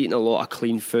 I was eating a lot of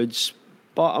clean foods,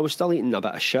 but I was still eating a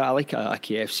bit of shit. I like a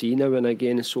KFC now and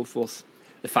again and so forth.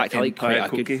 The fact I like quite a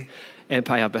good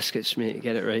Empire biscuits, mate,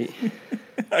 get it right.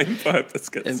 Empire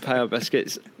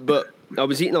biscuits. But I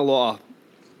was eating a lot of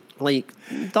like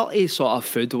dirty sort of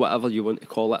food, or whatever you want to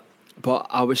call it, but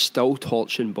I was still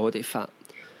torching body fat.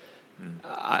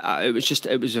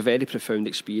 It was a very profound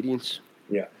experience.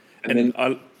 Yeah. And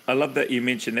I love that you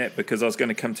mentioned that, because I was going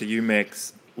to come to you,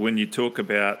 Max, when you talk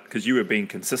about, because you were being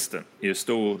consistent, you're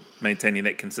still maintaining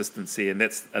that consistency, and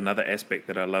that's another aspect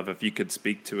that I love. If you could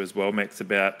speak to as well, Max,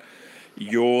 about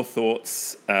your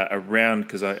thoughts around,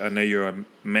 because I know you're a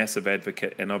massive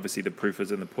advocate, and obviously the proof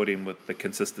is in the pudding with the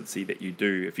consistency that you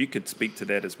do. If you could speak to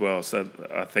that as well. So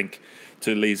I think,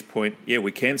 to Lee's point,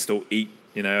 we can still eat,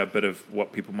 a bit of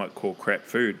what people might call crap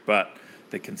food, but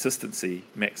the consistency,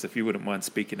 Max, if you wouldn't mind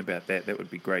speaking about that, that would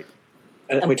be great.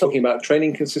 And we're talking about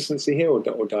training consistency here, or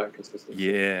diet consistency?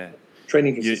 Yeah.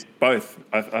 Training consistency. Both.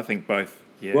 I think both,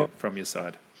 from your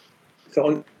side.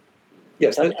 So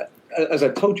as I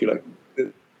told you, like,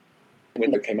 the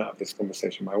window came out of this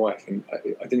conversation, my wife, and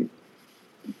I didn't,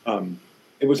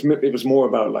 it was more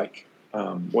about like,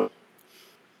 what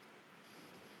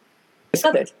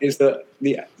discovered is that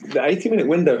the 80-minute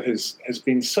window has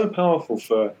been so powerful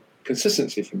for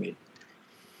consistency for me.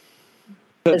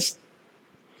 As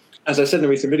I said in the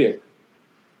recent video,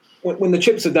 when the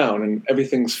chips are down and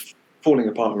everything's falling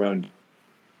apart around,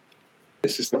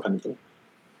 this is not painful.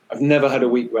 I've never had a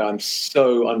week where I'm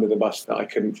so under the bus that I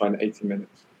couldn't find 80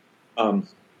 minutes. And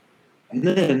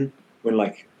then when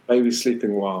like baby's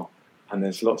sleeping well and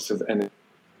there's lots of energy,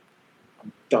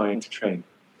 I'm dying to train.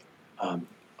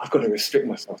 I've got to restrict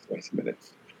myself to 80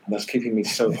 minutes, and that's keeping me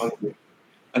so hungry.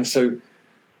 And so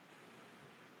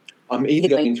I'm either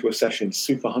going into a session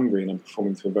super hungry and I'm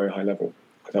performing to a very high level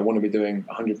because I want to be doing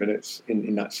 100 minutes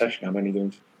in that session. I'm only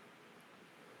doing...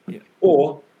 Yeah.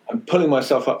 Or I'm pulling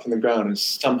myself up from the ground and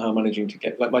somehow managing to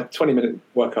get... Like my 20-minute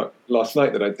workout last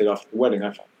night that I did after the wedding,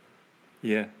 I...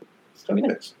 Yeah. 20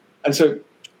 minutes. And so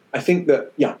I think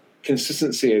that,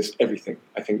 consistency is everything.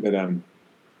 I think that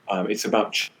it's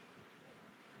about...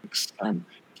 if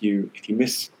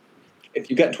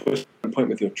you get to a point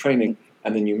with your training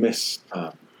and then you miss...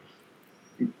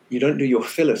 you don't do your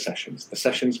filler sessions, the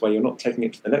sessions where you're not taking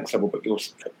it to the next level, but your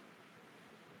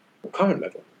current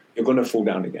level, you're going to fall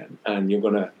down again. And you're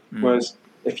going to... Whereas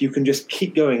if you can just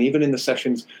keep going, even in the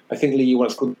sessions, I think, Lee, you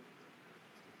once called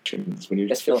sessions, when you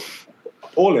just feel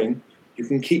appalling, you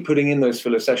can keep putting in those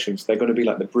filler sessions. They're going to be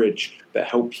like the bridge that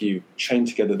help you chain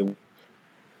together the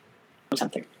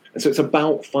something. And so it's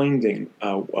about finding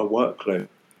a workload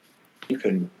you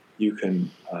can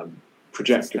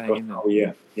project across the whole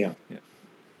year. Yeah.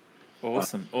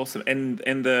 Awesome. And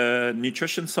the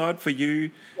nutrition side for you,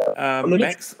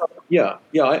 Max? Yeah.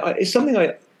 It's something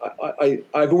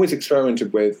I've always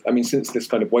experimented with. I mean, since this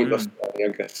kind of weight loss, I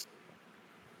guess,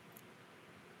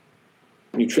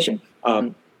 nutrition.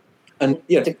 And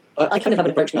yeah, I kind of have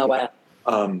an approach now where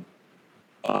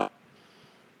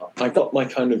I've got my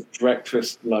kind of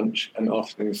breakfast, lunch, and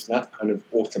afternoon snack kind of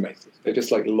automated. They're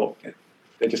just like locked in.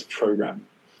 They're just programmed.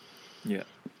 Yeah.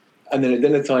 And then at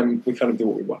dinner time, we kind of do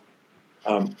what we want.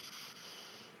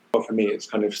 Well, for me, it's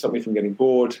kind of stopped me from getting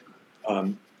bored.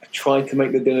 I try to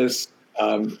make the dinners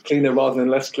cleaner rather than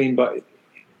less clean, but if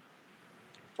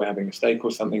we're having a steak or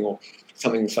something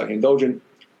slightly indulgent.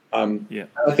 I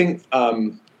think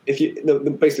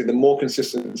basically the more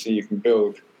consistency you can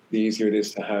build, the easier it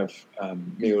is to have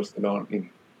meals that aren't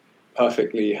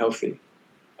perfectly healthy.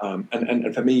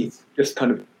 And for me, just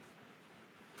kind of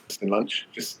lunch,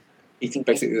 just eating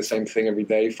basically the same thing every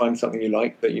day. Find something you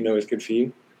like that you know is good for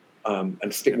you,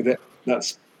 and stick with it.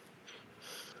 That's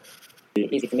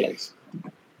easy for me.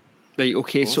 Right.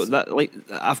 Okay. Awesome. So that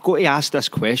I've got to ask this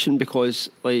question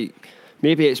because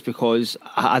maybe it's because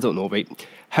I don't know. Right.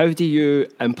 How do you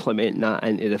implement that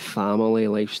into the family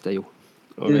lifestyle?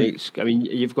 All right. I mean,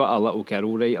 you've got a little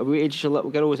girl, right? What age is your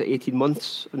little girl? Is it 18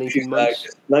 months? 19 months?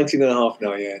 19 and a half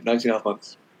now, yeah. 19 and a half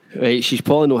months. Right, she's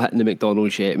probably not hitting the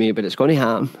McDonald's yet, mate, but it's going to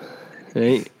happen.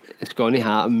 Right? It's going to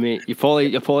happen, mate. You're probably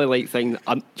like thinking,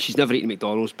 she's never eaten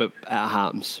McDonald's, but it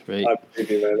happens, right? I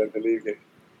believe you, man. I believe you.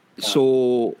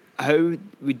 So how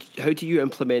do you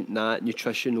implement that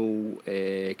nutritional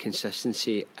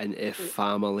consistency into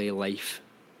family life?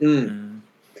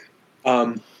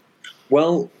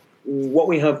 Well, what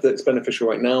we have that's beneficial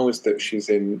right now is that she's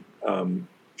in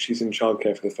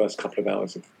childcare for the first couple of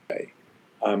hours of the day,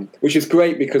 which is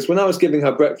great because when I was giving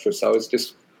her breakfast, I was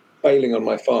just bailing on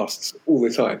my fasts all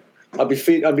the time. I'd be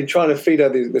trying to feed her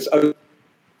this oat,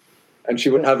 and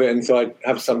she wouldn't have it, and so I'd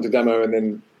have some to demo, and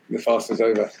then the fast is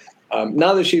over.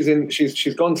 Now that she's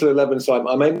gone to 11, so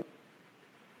I'm able,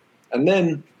 and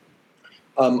then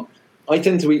I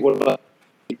tend to eat what I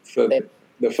eat for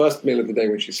the first meal of the day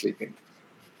when she's sleeping.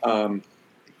 And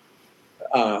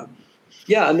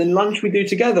then lunch we do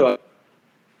together.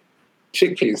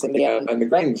 Chickpeas and the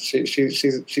grains.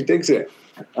 She digs it.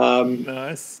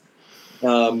 Nice.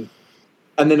 And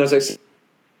then, as I said,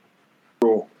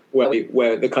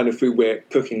 where the kind of food we're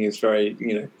cooking is very,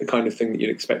 the kind of thing that you'd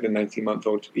expect a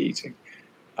 19-month-old to be eating.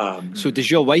 So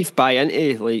does your wife buy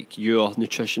into your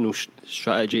nutritional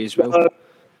strategy as well?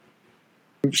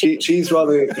 She's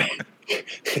rather.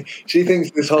 She thinks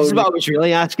this whole... This is what I was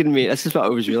really asking, mate. This is what I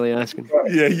was really asking.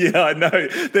 Yeah, I know.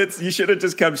 You should have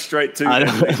just come straight to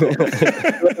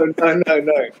that.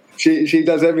 No. She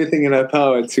does everything in her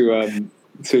power to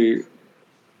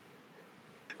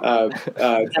tell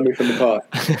me from the past.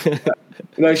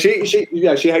 No, she hates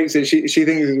it. She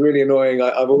thinks it's really annoying.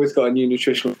 I've always got a new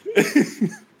nutritional...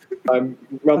 I'm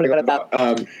rumbling about.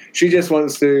 She just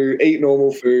wants to eat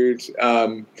normal food,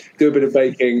 do a bit of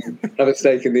baking, have a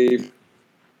steak in the evening.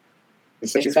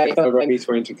 She's very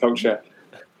meat-oriented culture,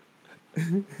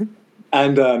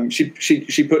 and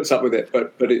she puts up with it,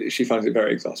 but she finds it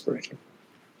very exasperating.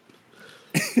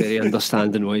 Very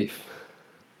understanding wife.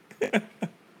 And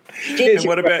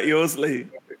what about yours, Lee?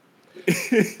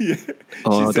 Yeah.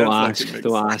 Oh, don't ask.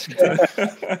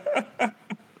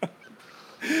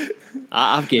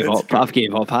 I've gave up.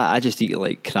 I just eat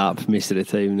like crap most of the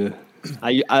time now.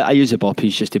 I use the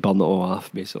boppies just to burn it all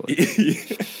off, basically.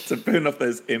 To burn off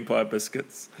those Empire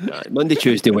biscuits. Monday,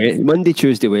 Tuesday,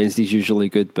 Wednesday is usually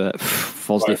good, but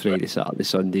Thursday, Friday, Saturday,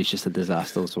 Sunday is just a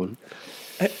disaster zone.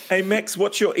 Hey Max,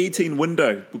 what's your eating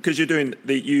window? Because you're doing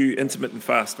you intermittent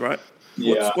fast, right?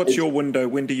 What's your window?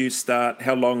 When do you start?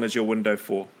 How long is your window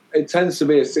for? It tends to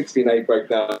be a 16-8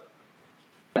 breakdown,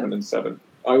 11 and 7.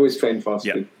 I always train fast.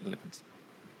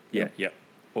 Yeah.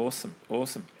 Awesome.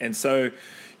 And so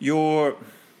your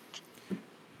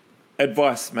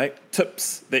advice, mate,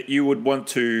 tips that you would want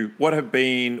to, what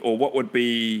would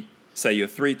be, say, your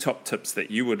 3 top tips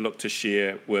that you would look to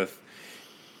share with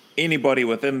anybody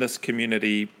within this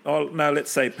community? Oh, no, let's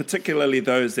say particularly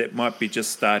those that might be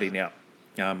just starting out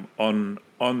on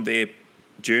their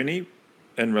journey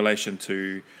in relation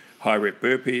to high rep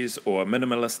burpees or a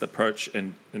minimalist approach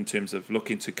in terms of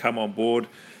looking to come on board,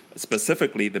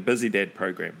 specifically the Busy Dad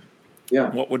program.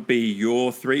 Yeah. What would be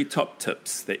your 3 top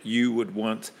tips that you would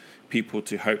want people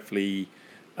to hopefully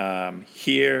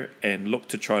hear and look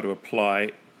to try to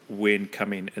apply when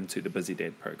coming into the Busy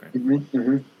Dad program?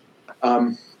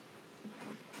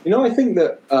 I think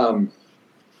that,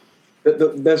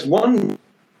 that there's one.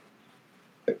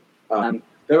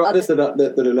 There are others that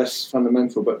are less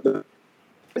fundamental, but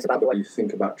it's about the way you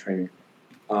think about training.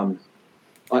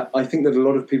 I think that a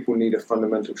lot of people need a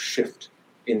fundamental shift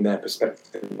in their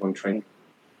perspective on training.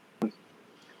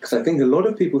 Because I think a lot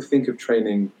of people think of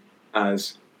training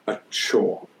as a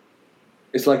chore.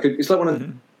 It's like one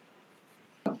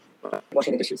of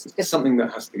washing the dishes. It's something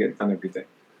that has to get done every day.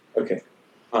 Okay.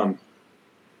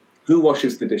 Who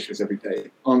washes the dishes every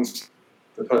day? Answer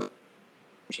the person.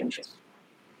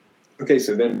 Okay,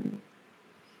 so then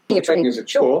your training is a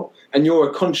chore and you're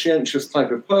a conscientious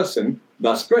type of person,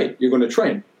 that's great. You're going to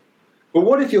train. But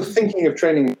what if you're thinking of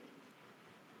training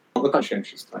not the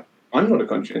conscientious type? I'm not a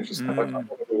conscientious type. I can't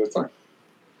do it all the time.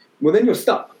 Well, then you're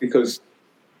stuck because,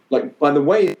 by the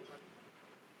way, you're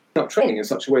not training in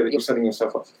such a way that you're setting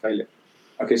yourself up for failure.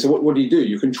 Okay, so what do?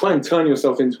 You can try and turn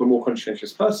yourself into a more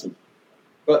conscientious person,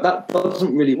 but that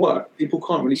doesn't really work. People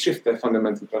can't really shift their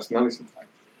fundamental personality type.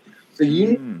 So you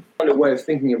need to find a way of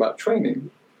thinking about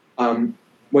training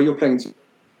where you're playing to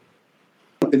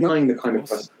denying the kind of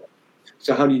person.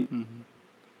 So how do you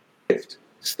shift?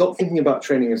 Stop thinking about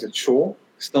training as a chore.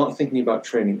 Start thinking about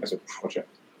training as a project.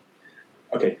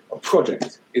 Okay, a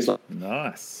project is like...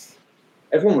 Nice.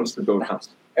 Everyone wants to build a house.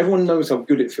 Everyone knows how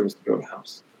good it feels to build a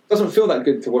house. It doesn't feel that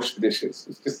good to wash the dishes.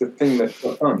 It's just a thing that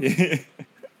got done.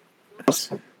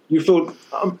 You feel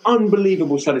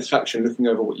unbelievable satisfaction looking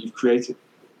over what you've created.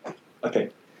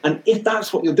 Okay, and if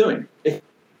that's what you're doing, if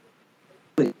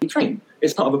you train,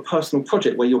 it's part of a personal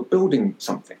project where you're building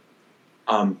something,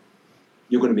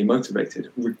 you're going to be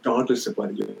motivated regardless of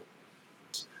whether you're...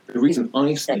 The reason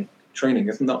I say training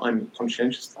isn't that I'm a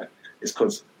conscientious type, it's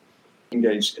because I'm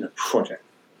engaged in a project.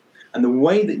 And the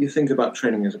way that you think about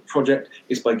training as a project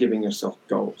is by giving yourself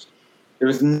goals. There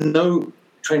is no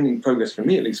training progress, for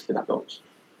me at least, without goals.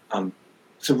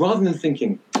 So rather than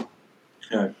thinking,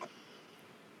 10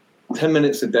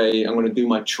 minutes a day, I'm going to do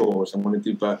my chores, I'm going to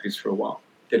do burpees for a while,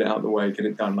 get it out of the way, get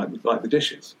it done like the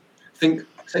dishes.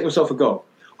 Set yourself a goal.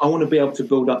 I want to be able to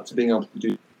build up to being able to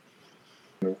do.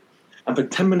 And for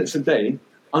 10 minutes a day,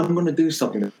 I'm going to do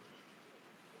something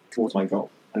towards my goal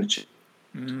and achieve.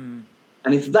 And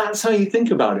if that's how you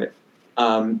think about it,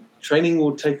 training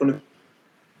will take on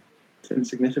a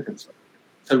significance.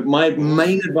 So my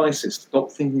main advice is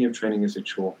stop thinking of training as a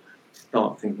chore.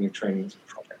 Start thinking of training as a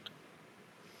project.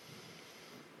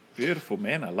 Beautiful,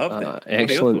 man. I love that.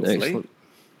 Excellent. Listen,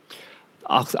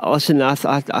 I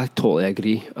totally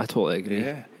agree.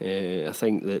 Yeah. I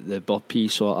think that the burpee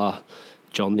sort of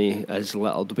journey is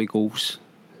littered with goals,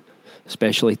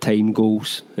 especially time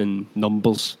goals and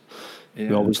numbers. Yeah.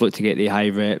 We always look to get the high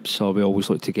reps, or we always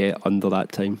look to get under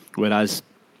that time. Whereas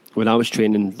when I was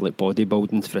training like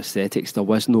bodybuilding for aesthetics, there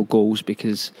was no goals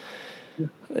because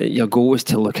your goal was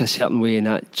to look a certain way, and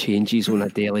that changes on a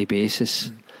daily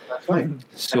basis. That's right.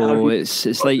 So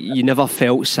it's like you never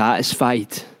felt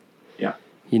satisfied. Yeah.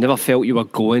 You never felt you were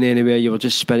going anywhere. You were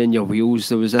just spinning your wheels.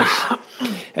 There was this.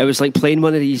 It was like playing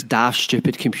one of these daft,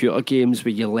 stupid computer games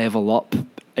where you level up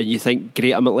and you think,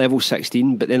 great, I'm at level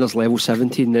 16, but then there's level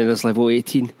 17, then there's level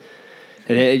 18.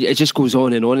 And it just goes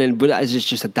on. And what it is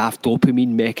just a daft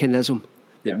dopamine mechanism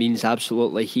that means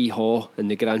absolutely hee-haw in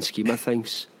the grand scheme of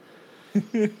things.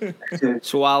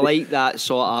 So I like that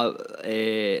sort of,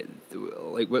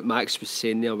 like what Max was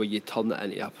saying there, where you turn it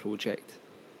into a project.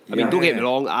 I mean, don't get me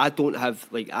wrong, I don't have,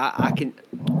 like, I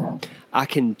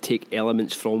can take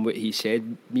elements from what he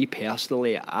said. Me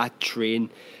personally, I train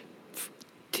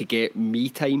to get me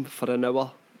time for an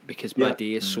hour because my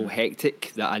day is so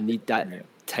hectic that I need that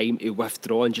time to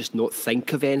withdraw and just not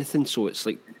think of anything. So it's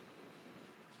like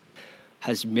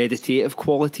has meditative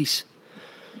qualities.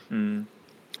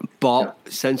 But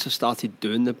since I started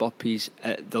doing the burpees,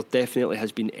 there definitely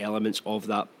has been elements of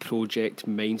that project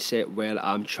mindset where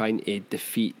I'm trying to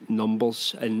defeat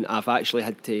numbers, and I've actually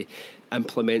had to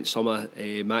implement some of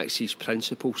Max's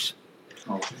principles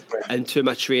into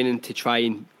my training to try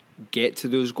and get to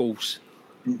those goals.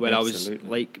 Where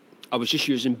Absolutely. I was just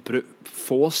using brute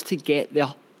force to get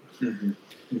there.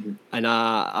 And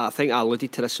I think I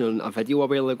alluded to this on a video a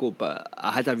while ago, but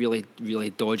I had a really, really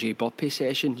dodgy burpee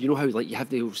session. You know how you have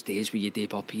those days where you do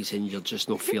burpees and you're just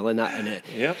not feeling it, and it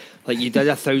like you did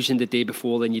 1,000 the day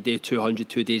before, then you do 200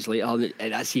 2 days later,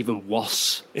 and that's even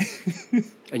worse.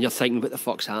 And you're thinking, what the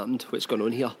fuck's happened? What's going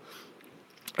on here?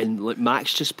 And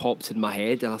Max just popped in my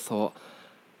head, and I thought,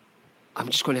 I'm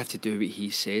just going to have to do what he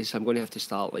says. I'm going to have to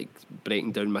start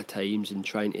breaking down my times and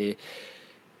trying to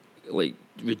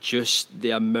reduce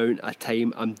the amount of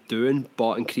time I'm doing,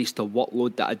 but increase the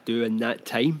workload that I do in that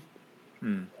time.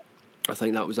 I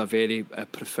think that was a very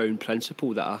profound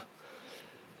principle that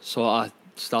I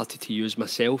started to use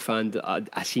myself, and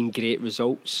I seen great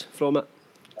results from it.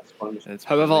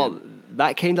 However,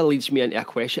 that kind of leads me into a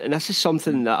question, and this is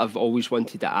something that I've always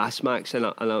wanted to ask Max,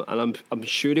 and I'm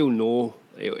sure he'll know.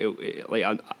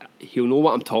 He'll know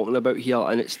what I'm talking about here,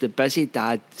 and it's the Busy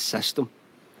Dad system.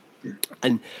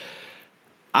 And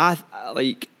I've got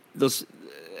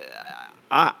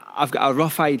a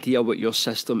rough idea what your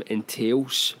system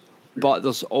entails, but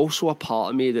there's also a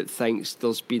part of me that thinks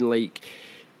there's been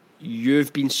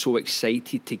you've been so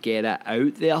excited to get it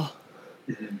out there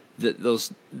that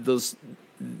there's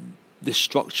the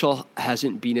structure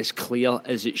hasn't been as clear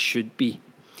as it should be.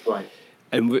 Right.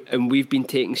 And we've been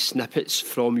taking snippets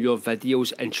from your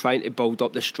videos and trying to build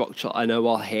up the structure in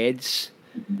our heads.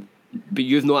 But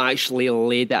you've not actually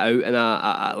laid it out in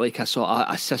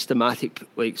a systematic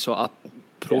sort of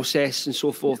process and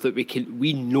so forth that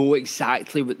we know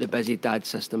exactly what the Busy Dad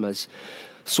system is.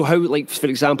 So how, for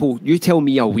example, you tell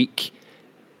me a week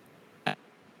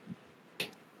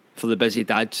for the Busy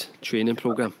Dad training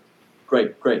program.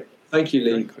 Great. Thank you,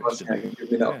 Lee. Give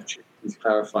me that opportunity to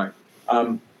clarify.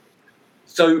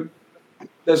 So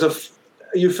are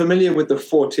you familiar with the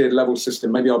 4-tiered level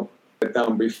system? Maybe I'll break it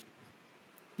down briefly.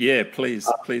 Yeah, please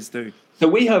do. So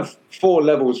we have 4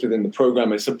 levels within the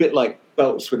program. It's a bit like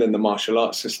belts within the martial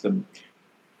arts system.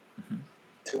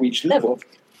 To each level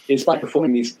is by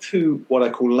performing these 2 what I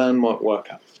call landmark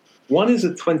workouts. One is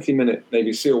a 20-minute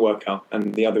Navy SEAL workout,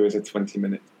 and the other is a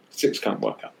 20-minute 6-count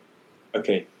workout.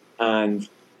 Okay, and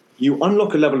you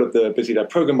unlock a level of the Busy Dad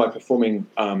program by performing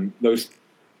those.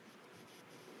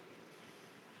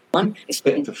 One is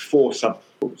split into 4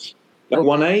 sub-levels.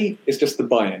 1A is just the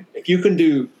buy-in. If you can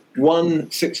do 1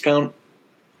 6-count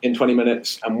in 20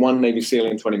 minutes and 1 Navy SEAL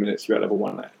in 20 minutes, you're at level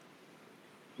 1A.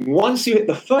 Once you hit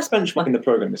the first benchmark in the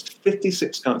program, is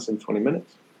 56 counts in 20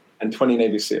 minutes and 20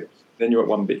 Navy SEALs, then you're at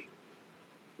 1B.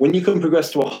 When you can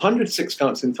progress to 106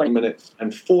 counts in 20 minutes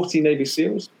and 40 Navy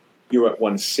SEAls, you're at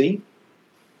 1C.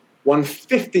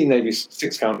 150 Navy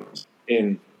 6 counts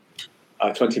in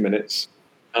 20 minutes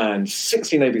and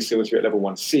 60 Navy SEAls, you're at level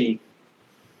 1C.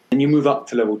 And you move up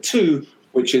to level 2,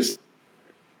 which is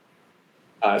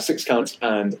 6 counts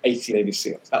and 80 Navy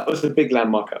SEAls. That was a big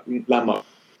landmark. When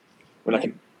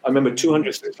I remember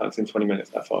 206 counts in 20 minutes.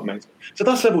 That felt amazing. So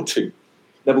that's level 2.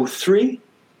 Level 3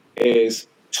 is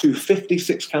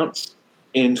 256 counts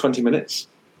in 20 minutes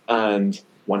and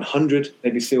 100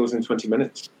 Navy SEAls in 20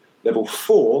 minutes. Level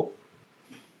 4,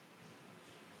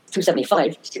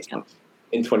 275 6 counts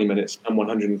in 20 minutes and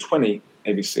 120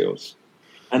 Navy SEAls.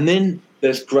 And then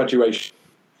there's graduation.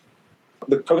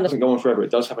 The program doesn't go on forever.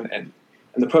 It does have an end.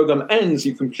 And the program ends,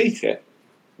 you complete it,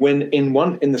 when in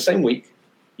the same week,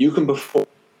 you can perform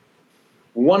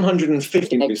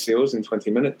 150 Navy SEAls in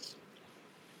 20 minutes,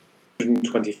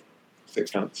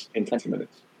 126 counts in 20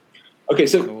 minutes. Okay,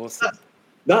 so awesome.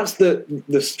 That's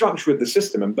the structure of the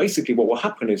system. And basically what will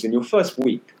happen is in your first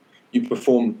week, you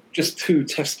perform just 2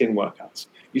 test-in workouts.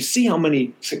 You see how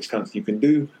many 6 counts you can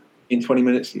do in 20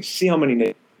 minutes. You see how many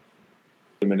Navy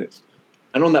minutes.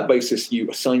 And on that basis, you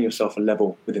assign yourself a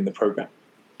level within the program.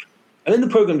 And then the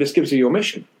program just gives you your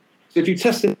mission. So if you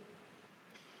test it,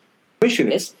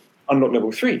 mission is unlock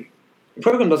level 3. The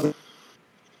program doesn't,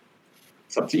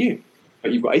 it's up to you.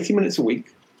 But you've got 80 minutes a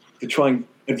week to try and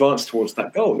advance towards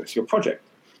that goal. It's your project,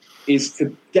 is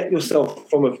to get yourself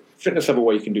from a fitness level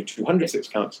where you can do 206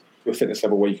 counts to a fitness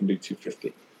level where you can do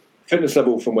 250. Fitness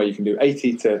level from where you can do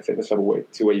 80 to fitness level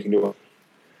to where you can do 100.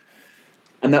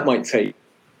 And that might take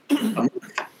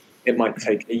it might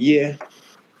take a year,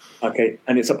 okay,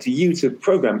 and it's up to you to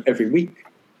program every week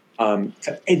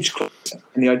to edge closer.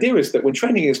 And the idea is that when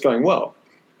training is going well,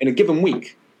 in a given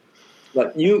week,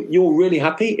 like you're really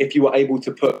happy if you were able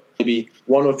to put maybe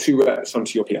 1 or 2 reps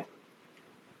onto your PR.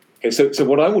 Okay, so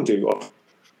what I will do,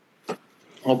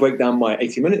 I'll break down my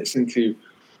 80 minutes into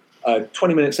a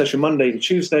 20-minute session Monday to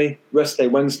Tuesday, rest day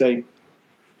Wednesday,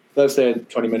 Thursday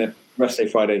 20-minute, rest day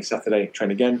Friday, Saturday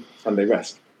train again, Sunday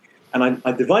rest. And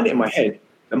I divide it in my head.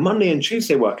 The Monday and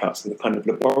Tuesday workouts are the kind of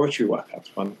laboratory workouts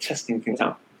where I'm testing things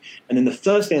out. And then the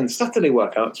Thursday and Saturday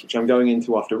workouts, which I'm going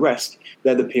into after rest,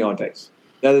 they're the PR days.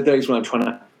 They're the days when I'm trying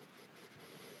to...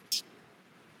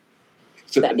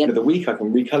 So at the end of the week, I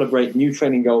can recalibrate new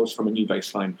training goals from a new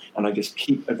baseline, and I just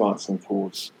keep advancing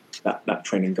towards that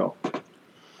training goal.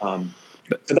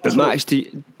 But Max,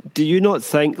 do you not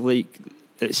think, like...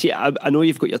 See, I know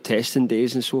you've got your testing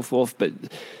days and so forth, but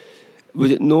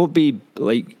would it not be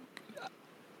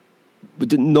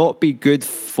good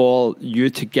for you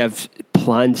to give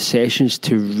planned sessions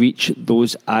to reach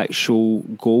those actual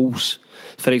goals?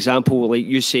 For example, like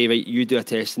you say, right, you do a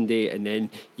testing day and then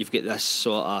you've got this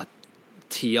sort of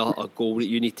tier or goal that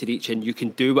you need to reach, and you can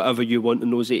do whatever you want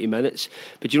in those 80 minutes.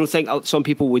 But you don't think some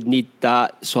people would need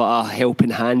that sort of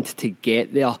helping hand to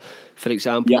get there? For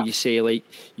example, you say like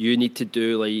you need to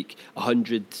do like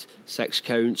 100 6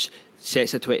 counts,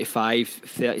 sets of 25,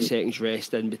 30 seconds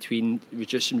rest in between,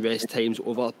 reducing rest times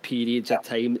over periods of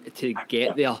time to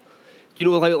get there. You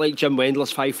know, like Jim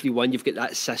Wendler's 5-3-1, you've got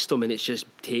that system and it's just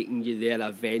taking you there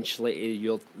eventually to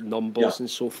your numbers and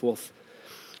so forth.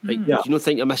 Like, do you not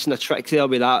think you're missing a trick there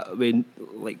with that? When,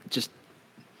 like, just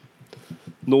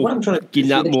getting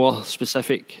that more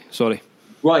specific. Sorry.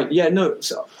 Right. Yeah. No.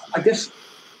 So I guess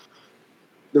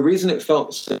the reason it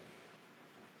felt so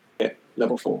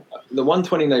level 4, the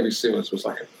 120 Navy SEALs was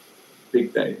like a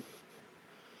big day.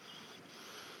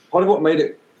 Part of what made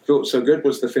it feel so good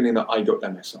was the feeling that I got there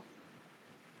myself.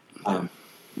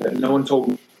 That no one told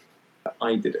me that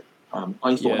I did it.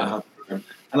 I thought I had the program.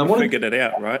 And I want to figured it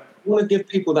out, right? I want to give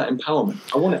people that empowerment.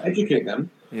 I want to educate them.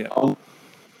 Yeah.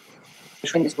 As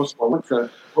training as possible. I want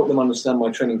to help them understand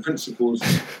my training principles,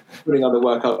 putting other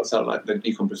workouts out like the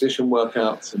decomposition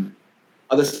workouts and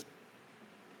others.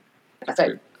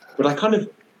 But I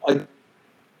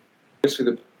guess with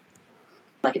the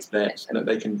like it's there and that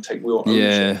they can take real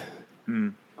ownership.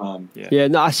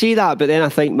 No, I see that, but then I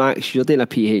think, Max, you're doing a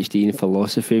PhD in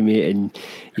philosophy, mate, and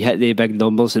you hit the big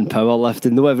numbers in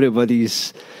powerlifting. Not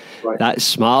everybody's that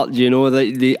smart, you know.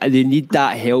 They need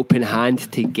that helping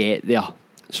hand to get there.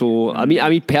 So I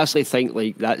mean, personally, think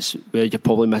like that's where you're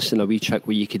probably missing a wee trick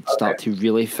where you could start to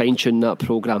really fine tune that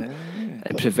program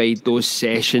and provide those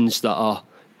sessions that are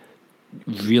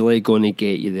really going to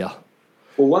get you there.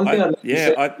 Well, one thing I'd like to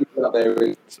say out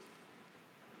there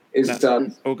is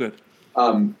all good.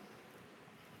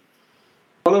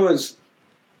 Followers,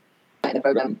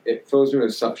 it fills me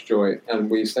with such joy, and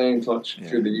we stay in touch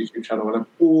through the YouTube channel, and I'm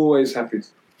always happy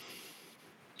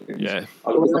to.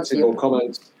 I love seeing your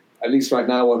comments, at least right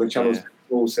now while the channel's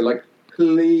full. So, like,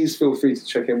 please feel free to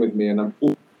check in with me, and I'm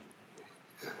always.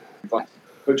 But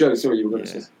Joe, sorry, you were going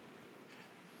to say.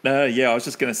 No, I was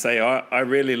just going to say I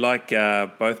really like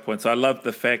both points. I love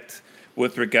the fact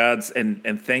with regards,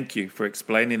 and thank you for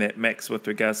explaining that, Max, with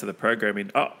regards to the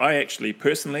programming. I actually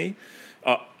personally,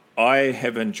 I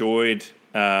have enjoyed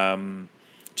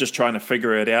just trying to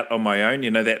figure it out on my own. You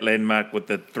know, that landmark with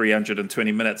the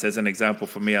 320 minutes as an example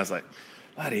for me, I was like,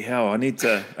 bloody hell, I need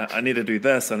to do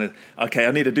this. And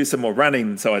I need to do some more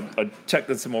running. So I chucked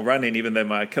in some more running, even though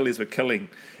my Achilles were killing.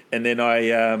 And then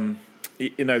I,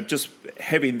 just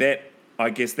having that, I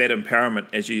guess that empowerment,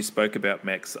 as you spoke about,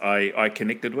 Max, I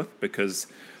connected with, because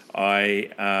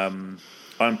I'm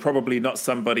probably not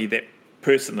somebody that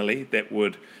personally that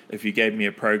would, if you gave me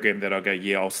a program that I'll go,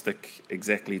 I'll stick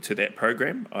exactly to that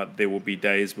program. There will be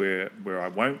days where I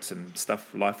won't, and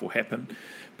life will happen.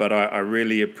 But I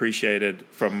really appreciated,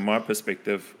 from my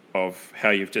perspective, of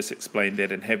how you've just explained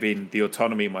that, and having the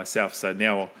autonomy myself. So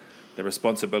now the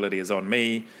responsibility is on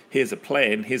me. Here's a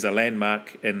plan, here's a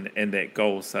landmark, and that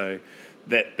goal. So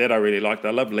that I really liked.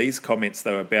 I love Lee's comments,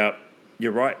 though, about,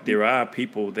 you're right, there are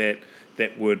people that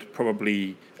would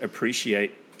probably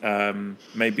appreciate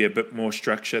maybe a bit more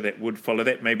structure, that would follow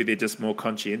that. Maybe they're just more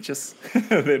conscientious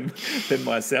than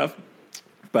myself.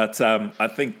 But I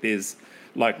think there's,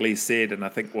 like Lee said, and I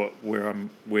think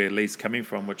where Lee's coming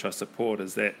from, which I support,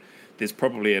 is that there's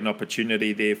probably an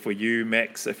opportunity there for you,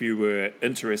 Max, if you were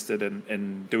interested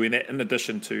in doing that, in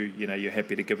addition to, you're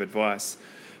happy to give advice.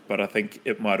 But I think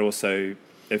it might also,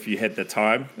 if you had the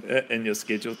time in your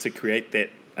schedule to create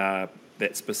that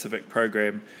specific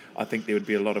program, I think there would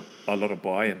be a lot of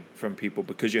buy-in from people,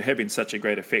 because you're having such a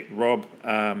great effect. Rob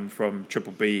from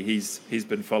Triple B, he's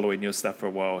been following your stuff for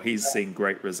a while. He's seen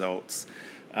great results.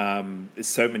 there's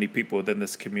so many people within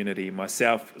this community,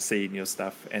 myself seeing your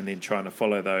stuff and then trying to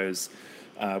follow those,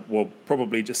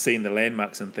 probably just seeing the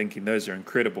landmarks and thinking those are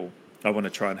incredible. I want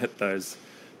to try and hit those,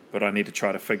 but I need to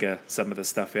try to figure some of the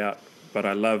stuff out. But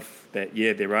I love that,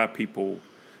 there are people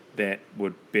that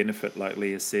would benefit, like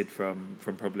Leah said, from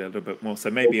probably a little bit more.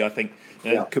 So maybe I think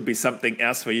it could be something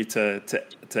else for you to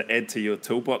add to your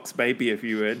toolbox, maybe, if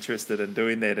you were interested in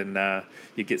doing that, and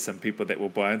you get some people that will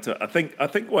buy into it. I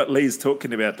think what Lee's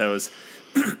talking about, though, is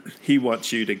he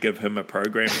wants you to give him a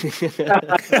program. He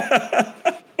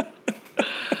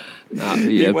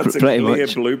wants a clear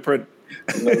blueprint.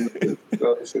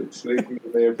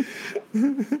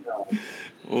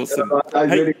 Awesome.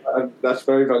 That's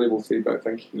very valuable feedback.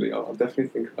 Thank you, Lee. I'll definitely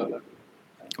think about that.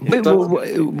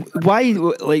 Why?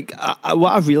 Like,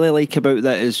 what I really like about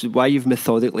that is why you've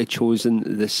methodically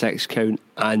chosen the 6 count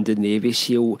and the Navy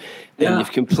SEAL, and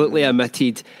you've completely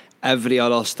omitted every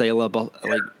other style of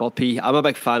like burpee. I'm a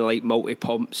big fan of like multi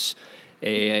pumps.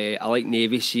 I like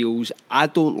Navy SEALs. I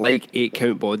don't like 8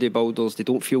 count bodybuilders. They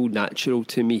don't feel natural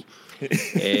to me.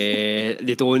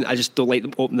 They don't. I just don't like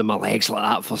them opening my legs like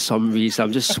that for some reason.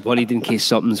 I'm just worried in case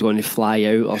something's going to fly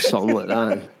out or something like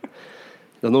that.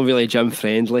 They're not really gym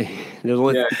friendly.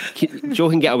 Joe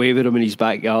can get away with them in his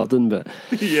back garden, but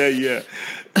yeah.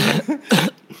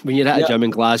 When you're at a gym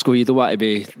in Glasgow, you don't want to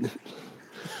be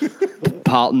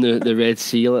parting the Red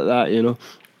Sea like that, you know.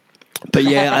 But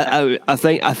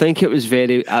I think it was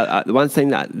very. The one thing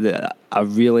that I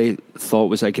really thought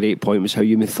was a great point was how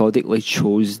you methodically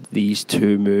chose these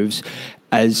 2 moves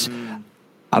as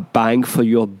a bang for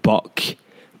your buck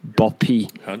burpee,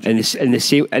 and the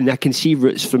same. And I can see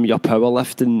roots from your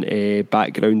powerlifting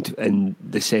background in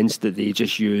the sense that they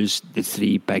just use the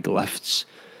 3 big lifts,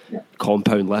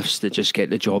 compound lifts that just get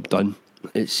the job done.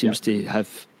 It seems to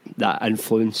have that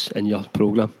influence in your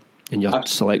program, in your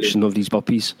selection of these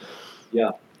burpees.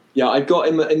 Yeah. I got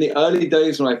in the early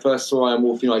days when I first saw I Am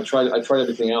Wolf. I tried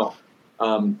everything out,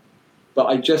 but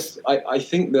I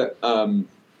think that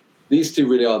these 2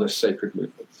 really are the sacred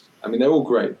movements. I mean, they're all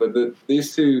great, but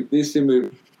these two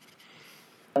movements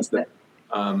that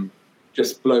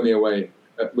just blow me away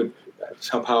with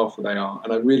how powerful they are,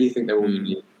 and I really think they're all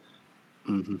unique.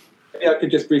 Mm-hmm. Maybe I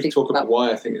could just briefly talk about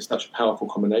why I think it's such a powerful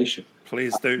combination.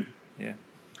 Please do. Yeah.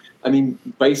 I mean,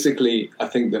 basically, I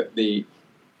think that the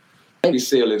Navy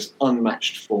SEAL is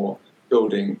unmatched for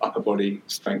building upper body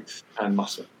strength and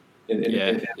muscle.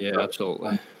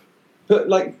 Absolutely. But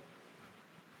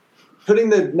putting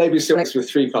the Navy SEAL next to a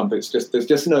 3 pump, there's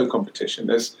just no competition.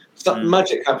 There's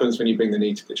magic happens when you bring the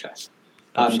knee to the chest.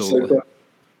 Absolutely.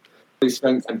 So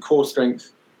strength and core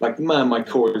strength, my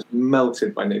core is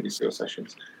melted by Navy SEAL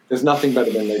sessions. There's nothing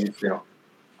better than Navy SEAL.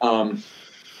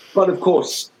 But of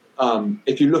course,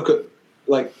 if you look at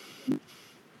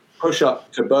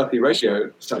push-up to burpee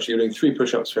ratio, such you're doing 3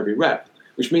 push-ups for every rep,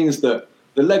 which means that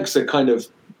the legs are kind of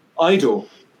idle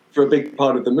for a big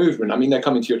part of the movement. I mean, they're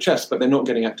coming to your chest, but they're not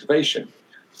getting activation.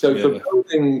 So for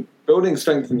building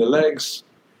strength in the legs,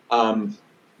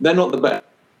 they're not the best.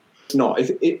 It's not.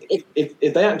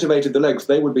 If they activated the legs,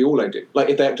 they would be all I do. Like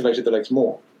if they activated the legs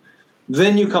more.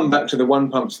 Then you come back to the 1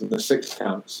 pumps and the 6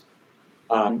 counts,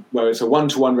 where it's a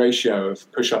 1-to-1 ratio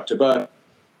of push-up to burpee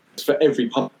for every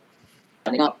pump.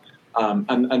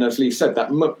 And as Lee said,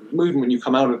 that movement when you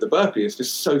come out of the burpee is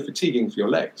just so fatiguing for your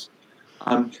legs.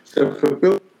 So for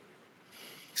building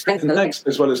strength in the legs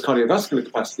as well as cardiovascular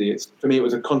capacity, for me it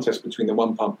was a contest between the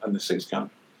 1 pump and the 6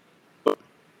 count. But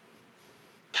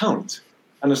count,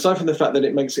 and aside from the fact that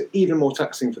it makes it even more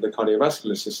taxing for the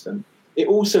cardiovascular system, it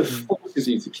also forces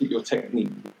you to keep your technique.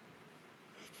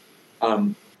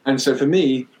 And so for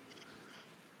me,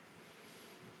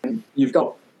 you've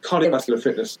got cardiovascular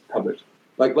fitness covered.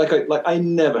 I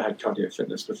never had cardio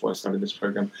fitness before I started this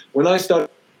program. When I started,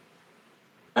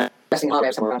 resting heart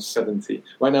rate around 70.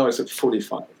 Right now it's at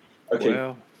 45. Okay,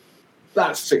 wow.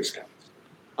 That's 6 counts.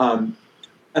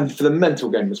 And for the mental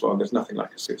game as well, there's nothing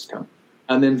like a 6 count.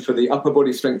 And then for the upper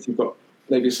body strength, you've got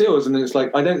Navy SEALs, and it's I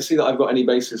don't see that I've got any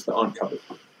bases that aren't covered.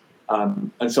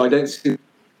 And so I don't see.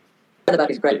 That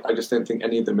is great. I just don't think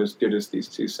any of them are as good as these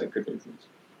 2 sacred movements.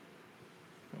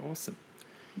 Awesome.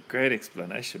 Great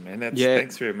explanation, man.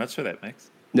 Thanks very much for that, Max.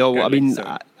 No, I mean,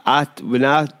 when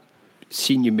I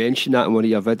seen you mention that in one of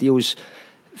your videos,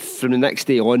 from the next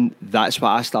day on, that's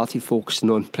what I started focusing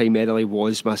on primarily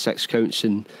was my 6 counts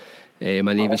and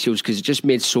my Navy SEALs, because it just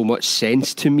made so much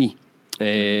sense to me.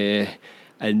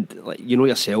 And you know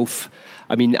yourself,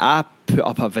 I mean, I put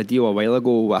up a video a while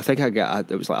ago. I think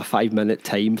it was like a 5-minute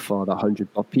time for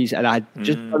 100 burpees, and I'd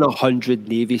just done 100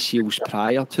 Navy SEAls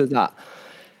prior to that.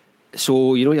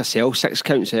 So, you know yourself, 6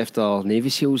 counts after Navy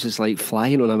SEALs is like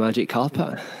flying on a magic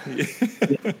carpet.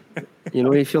 You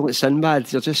know, you feel like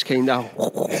Sinbad. You're just kind of...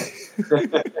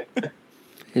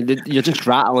 You're just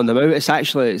rattling them out. It's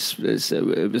actually...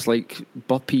 It was like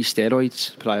burpee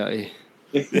steroids prior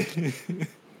to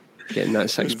getting that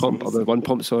 6 pump, or the 1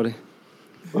 pump, sorry.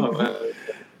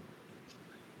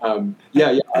 I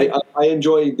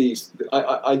enjoy these.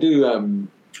 I do...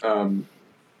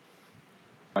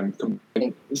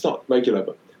 it's not regular,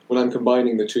 but when I'm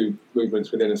combining the two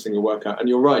movements within a single workout, and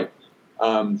you're right,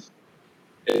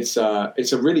 it's a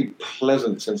really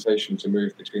pleasant sensation to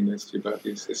move between those two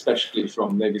burpees, especially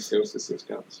from Navy SEALs to 6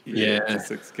 counts. Yeah,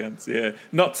 6 counts. Yeah,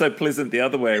 not so pleasant the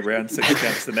other way around. 6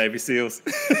 counts to Navy SEAls.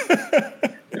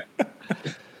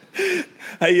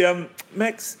 Hey,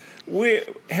 Max,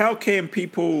 how can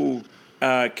people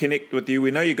connect with you?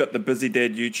 We know you got the Busy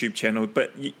Dad YouTube channel,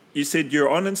 but you said you're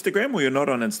on Instagram, or you're not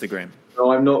on Instagram?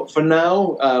 No, I'm not. For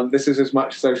now, this is as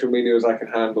much social media as I can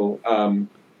handle.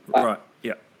 Right,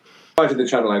 yeah. Prior to the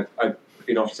channel, I've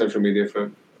been off social media for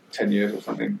 10 years or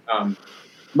something.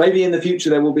 Maybe in the future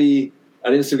there will be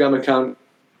an Instagram account.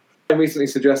 I recently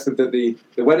suggested that the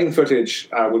wedding footage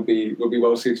would be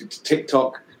well suited to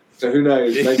TikTok. So who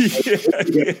knows? Yeah.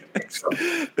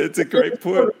 That's a great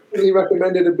point. I really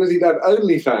recommended a Busy Dad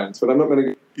OnlyFans, but I'm not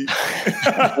going to.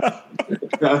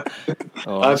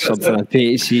 Something I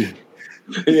pay to see.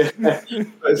 Yeah.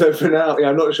 So for now,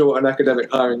 I'm not sure what an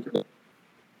academic hiring can do.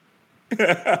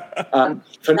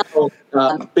 For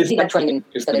now, Busy Dad Training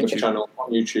is the channel on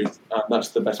YouTube. That's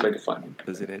the best way to find me.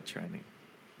 Busy Dad Training.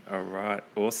 All right,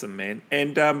 awesome, man.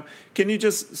 And can you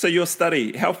so your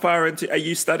study, how far into, are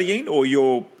you studying, or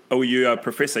you're a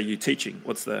professor, you teaching?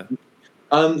 What's the...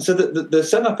 So the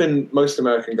setup in most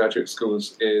American graduate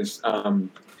schools is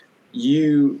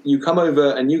you come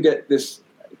over and you get this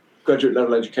graduate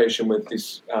level education with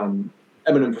these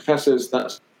eminent professors.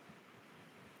 That's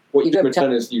what you do in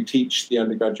return is you teach the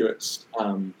undergraduates,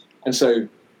 and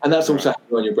that's also how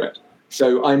you earn your bread.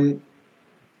 So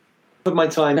of my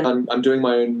time, I'm doing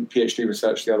my own PhD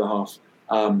research the other half,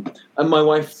 and my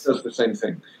wife does the same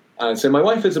thing. So my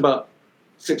wife is about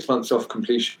 6 months off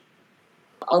completion.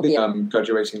 I'll be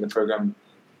graduating the program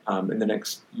in the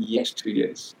next year to 2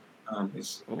 years.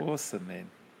 Awesome, man.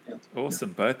 Yeah.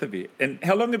 Awesome, both of you. And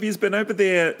how long have you been over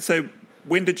there? So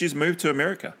when did you move to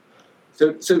America?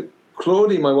 So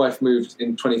Claudie, my wife, moved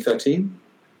in 2013,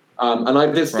 and I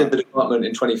visited the department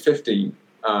in 2015.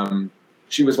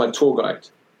 She was my tour guide.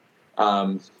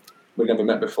 We'd never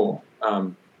met before,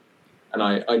 and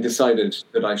I decided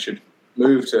that I should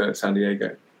move to San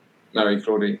Diego, marry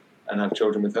Claudie, and have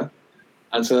children with her.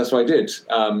 And so that's what I did.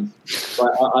 I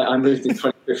moved in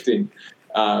 2015,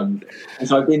 and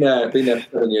so I've been there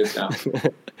 7 years now.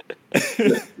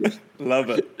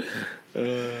 Love it.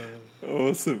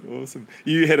 Awesome.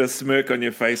 You had a smirk on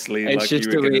your face, Lee. It's like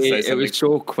just you were the way say something. It was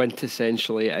so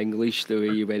quintessentially English, the way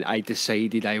you went, I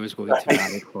decided I was going to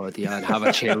marry Claudia and have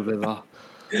a child with her.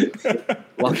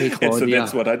 Lucky Claudia. So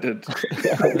that's what I did.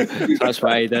 That's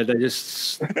what I did. I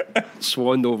just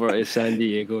swanned over to San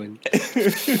Diego. And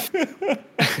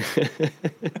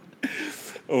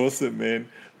awesome, man.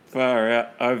 Far out.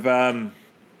 I'm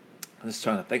just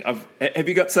trying to think. Have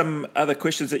you got some other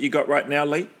questions that you got right now,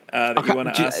 Lee, that you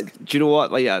want to ask? Do you know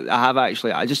what? Like, I have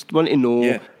actually. I just want to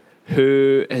know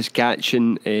who is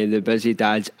catching the Busy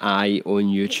Dad's eye on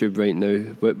YouTube right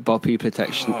now. What burpee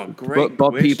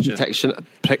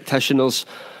practitioners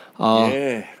are?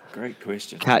 Yeah, great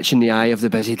question. Catching the eye of the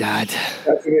Busy Dad.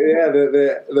 Yeah,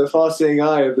 the far-seeing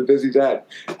eye of the Busy Dad.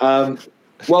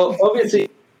 Well, obviously,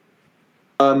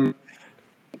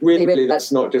 really,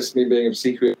 that's not just me being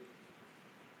obsequious.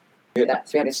 That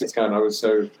 306 count, I was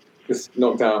so just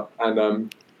knocked out,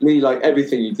 and Lee, like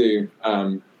everything you do,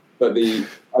 but the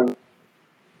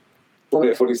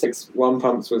 46 1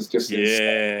 pumps was just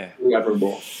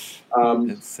admirable.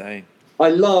 Insane.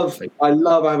 I love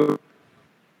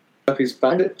Burpees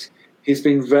Bandit. He's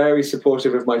been very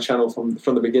supportive of my channel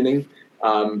from the beginning.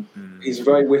 He's a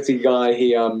very witty guy.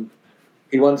 He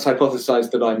once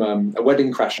hypothesized that I'm a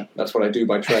wedding crasher. That's what I do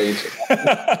by trade.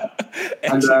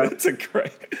 And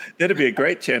that'd be a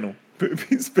great channel.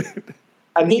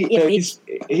 And he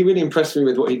really impressed me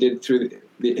with what he did through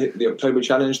the October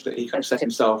challenge that he kind of set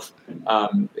himself.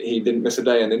 He didn't miss a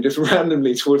day, and then just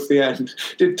randomly towards the end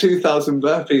did 2,000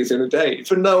 burpees in a day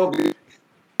for no obvious.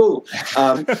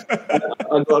 I've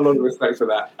got a lot of respect for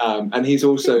that. And he's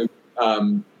also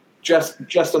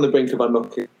just on the brink of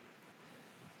unlocking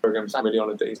programs. I'm really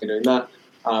honoured that he's been doing that.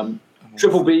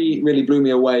 Triple B really blew me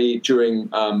away during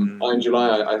in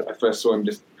July. I first saw him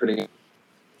just putting it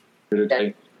a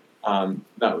day.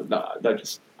 That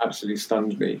just absolutely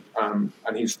stunned me. And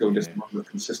he's still just on the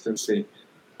consistency.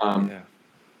 I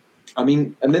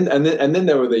mean, and then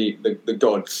there were the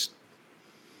gods.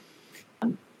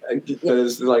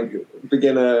 There's like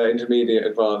beginner, intermediate,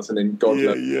 advanced, and then god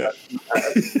level.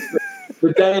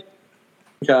 The day,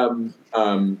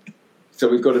 so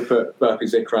we've got to put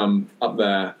Burpees Ikram up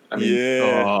there. I mean,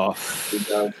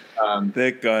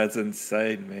 that guy's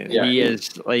insane, man. Yeah, he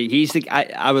is. Like, he's the.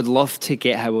 I would love to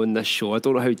get him on this show. I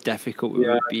don't know how difficult it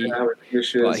would be, but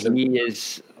he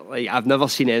is. Like, I've never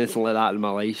seen anything like that in my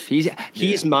life.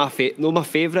 He's my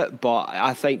favourite, but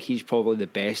I think he's probably the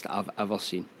best I've ever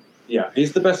seen. Yeah,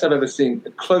 he's the best I've ever seen.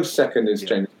 A close second is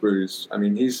James Bruce. I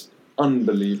mean, he's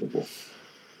unbelievable.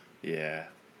 Yeah.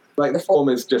 Like, the form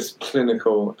is just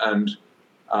clinical, and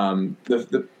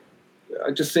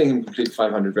just seeing him complete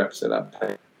 500 reps at that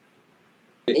pace.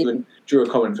 It even drew a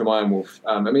comment from Iron Wolf.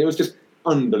 I mean, it was just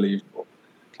unbelievable.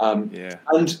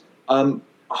 And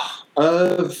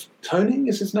Irv Toning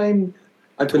is his name,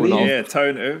 I believe. Yeah,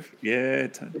 Tone Irv. Yeah.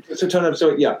 So Tone Irv.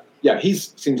 So yeah, he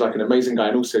seems like an amazing guy,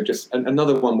 and also just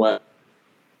another one where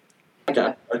I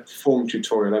get a form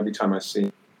tutorial every time I see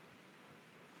him.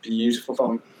 Beautiful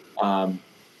form, and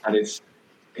it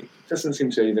doesn't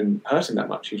seem to even hurt him that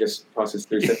much. He just passes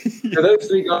through. So those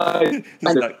three guys.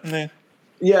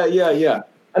 Yeah.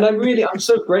 And I'm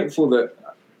so grateful that,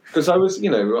 because I was,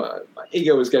 my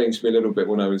ego was getting to me a little bit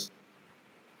when I was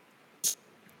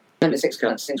 6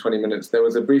 counts in 20 minutes. There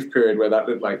was a brief period where that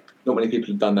looked like not many people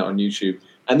had done that on YouTube.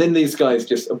 And then these guys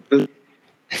just, I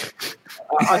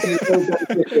think it's so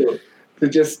beneficial to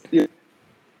just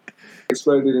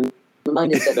exploded in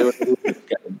reminded that they were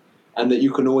game, and that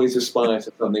you can always aspire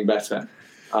to something better.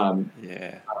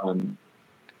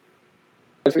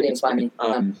 It's really inspiring me.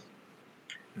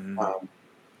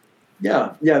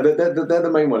 They're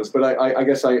the main ones. But I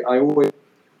guess I always.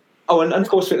 Oh, and of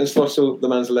course, Fitness Fossil, the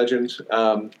man's a legend.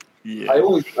 I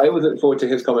always look forward to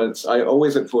his comments. I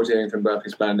always look forward to hearing from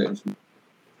Burpees Bandit.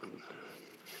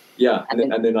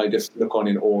 And then I just look on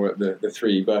in awe at the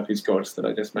three Burpees gods that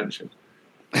I just mentioned.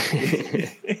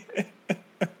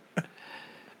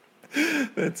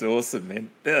 That's awesome, man.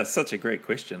 That's such a great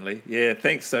question, Lee. Yeah,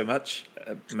 thanks so much,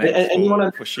 Matt,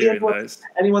 for sharing those.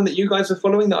 Anyone that you guys are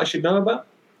following that I should know about?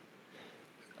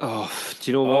 Oh,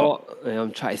 do you know what?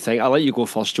 I'm trying to think. I'll let you go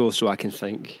first, Joe, so I can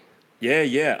think.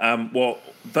 Yeah. Well,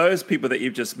 those people that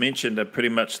you've just mentioned are pretty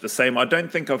much the same. I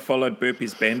don't think I've followed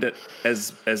Burpees Bandit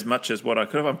as much as what I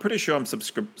could have. I'm pretty sure I'm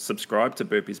subscribed to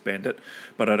Burpees Bandit,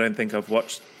 but I don't think I've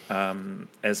watched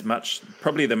as much.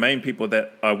 Probably the main people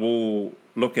that I will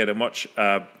look at and watch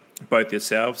are both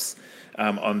yourselves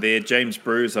on there. James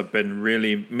Bruce, I've been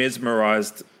really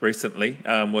mesmerised recently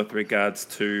with regards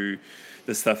to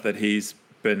the stuff that he's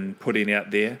been putting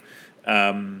out there.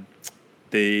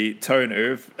 The Tone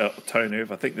Irv, I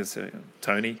think there's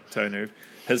Tone Irv.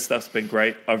 His stuff's been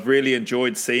great. I've really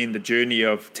enjoyed seeing the journey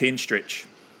of 10 Stretch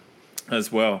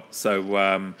as well.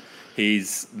 So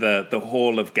he's the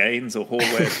Hall of Gains or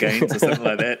Hallway of Gains or something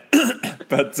like that.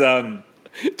 But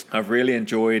I've really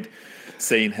enjoyed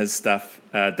seeing his stuff.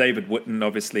 David Whitten,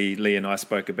 obviously, Lee and I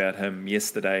spoke about him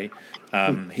yesterday.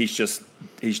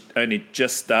 He's only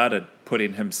just started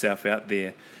putting himself out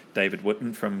there. David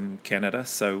Whitten from Canada.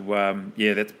 So,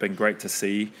 that's been great to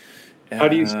see. How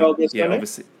do you spell this?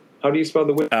 Obviously. How do you spell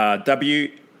the Whitten?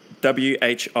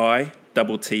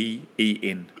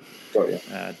 WHITTEN. Got you.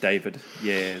 David,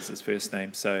 is his first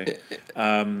name. So,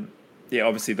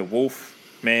 obviously the Wolf,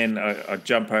 man, I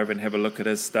jump over and have a look at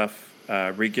his stuff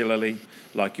regularly,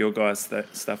 like your guys'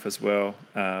 stuff as well.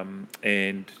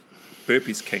 And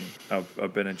Burpees King,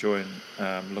 I've been enjoying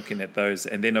looking at those.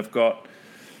 And then I've got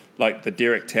like the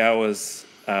Derek Towers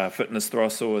Fitness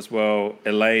Throttle as well,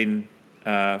 Elaine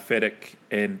Fedek,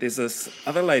 and there's this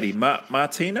other lady,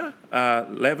 Martina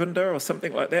Lavender or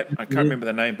something like that. I can't remember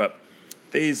the name, but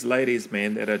these ladies,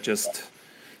 man, that are just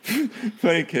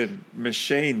fucking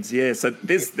machines. Yeah, so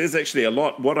there's actually a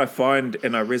lot. What I find,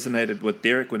 and I resonated with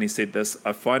Derek when he said this,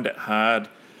 I find it hard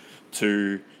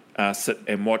to sit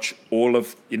and watch all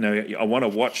of, I want to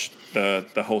watch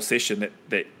the whole session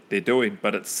that they're doing,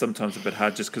 but it's sometimes a bit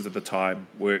hard just because of the time,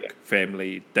 work,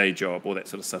 family, day job, all that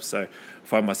sort of stuff. So I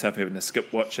find myself having to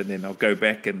skip watch, and then I'll go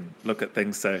back and look at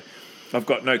things. So I've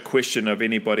got no question of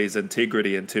anybody's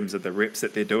integrity in terms of the reps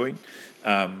that they're doing,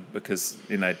 because,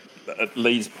 at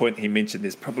Lee's point, he mentioned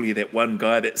there's probably that one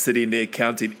guy that's sitting there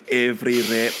counting every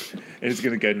rep, and he's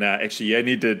going to go, nah, actually, you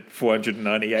only did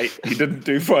 498. He didn't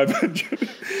do 500.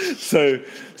 So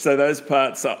So those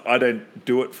parts, I don't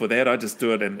do it for that. I just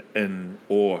do it in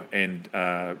awe and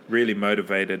really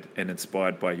motivated and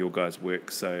inspired by your guys' work.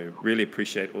 So really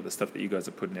appreciate all the stuff that you guys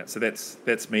are putting out. So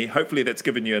that's me. Hopefully that's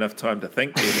given you enough time to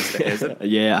think, Mr. Hazard.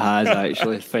 Yeah, it has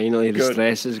actually. Finally, the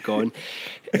stress is gone.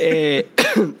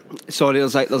 Sorry,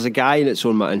 there's a guy that's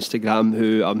on my Instagram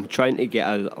who I'm trying to get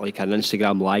an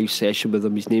Instagram live session with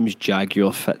him. His name's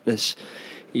Jaguar Fitness.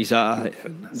 He's a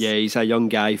young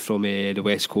guy from the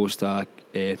west coast of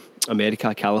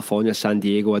America, California, San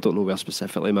Diego. I don't know where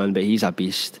specifically, man, but he's a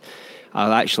beast.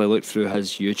 I actually looked through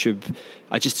his YouTube.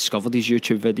 I just discovered his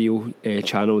YouTube video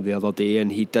channel the other day,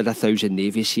 and he did 1,000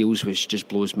 Navy SEALs, which just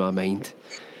blows my mind.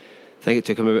 I think it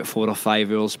took him about 4 or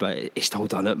 5 hours, but he's still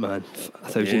done it, man.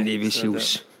 1,000 Navy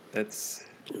SEALs. That's...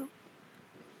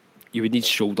 You would need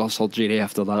shoulder surgery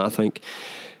after that, I think.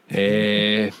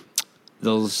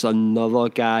 There's another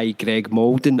guy, Greg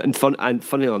Malden, and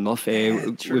funny enough,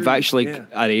 we've actually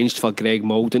arranged for Greg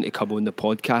Malden to come on the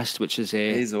podcast, which is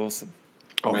he's awesome.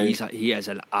 Oh, he is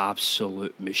an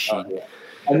absolute machine,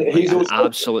 and he's also an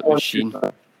absolute machine.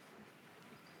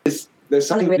 There's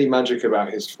something really magic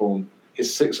about his form.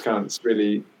 His 6 counts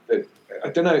really, I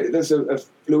don't know. There's a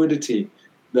fluidity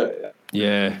that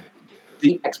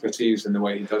deep expertise in the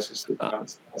way he does his 6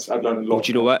 counts. I've learned a lot. Well,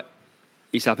 do you know what?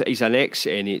 He's an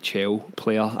ex-NHL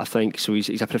player, I think. So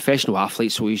he's a professional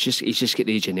athlete. So he's just got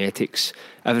the genetics.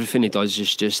 Everything he does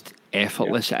is just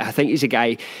effortless. I think he's a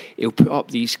guy. He'll put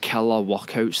up these killer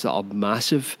workouts that are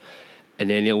massive, and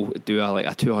then he'll do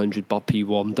a 200 burpee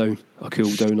warm down, or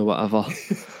cool down, or whatever.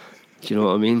 Do you know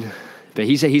what I mean? But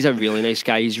he's a really nice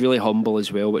guy. He's really humble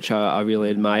as well, which I really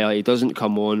admire. He doesn't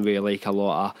come on with like a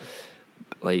lot of.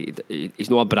 Like, he's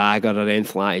not a bragger or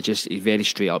anything like that. He's a very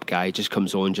straight up guy. He just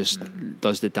comes on, just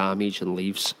does the damage and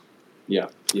leaves. Yeah.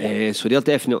 So they're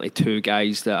definitely 2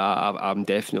 guys that I'm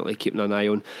definitely keeping an eye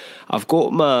on. I've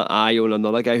got my eye on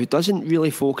another guy who doesn't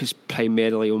really focus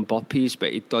primarily on burpees,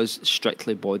 but he does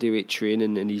strictly bodyweight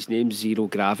training, and his name's Zero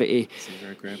Gravity.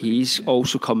 He's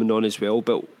also coming on as well.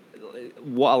 But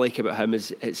what I like about him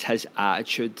is it's his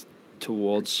attitude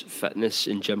towards fitness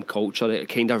and gym culture. It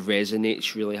kind of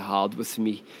resonates really hard with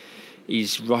me.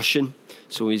 He's Russian,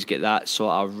 so he's got that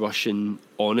sort of Russian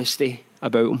honesty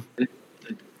about him,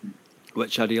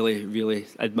 which I really, really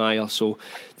admire. So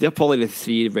they're probably the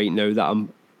 3 right now that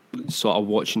I'm sort of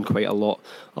watching quite a lot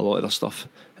of their stuff.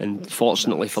 And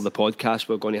fortunately for the podcast,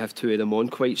 we're going to have 2 of them on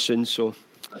quite soon. So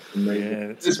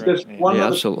there's one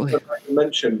other absolutely. Thing I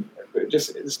mentioned,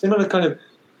 just similar kind of.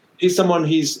 He's someone.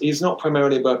 He's not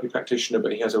primarily a burpee practitioner,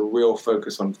 but he has a real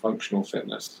focus on functional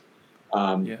fitness.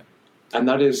 And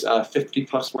that is 50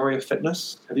 Plus Warrior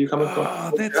Fitness. Have you come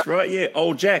across? Oh, that's right. Yeah,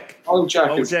 Old Jack. Old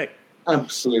Jack.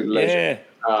 Absolute legend.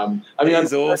 Yeah.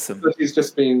 He's awesome. He's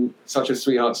just been such a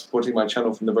sweetheart supporting my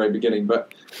channel from the very beginning.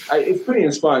 But it's pretty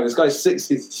inspiring. This guy's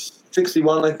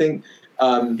 61, I think.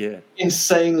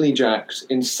 Insanely jacked,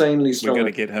 insanely strong. We're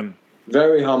going to get him.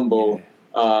 Very humble.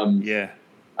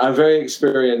 A very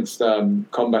experienced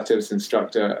combatives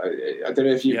instructor. I don't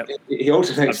know if you. He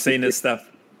alternates. I've seen his stuff.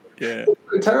 Yeah,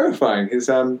 it's terrifying. His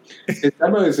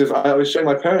demos of. I was showing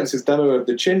my parents his demo of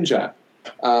the chin jab,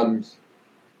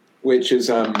 which is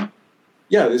his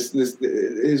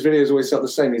videos always start the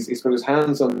same. He's got his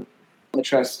hands on the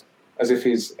chest as if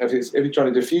he's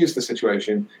trying to diffuse the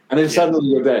situation, and then suddenly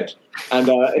you're dead. And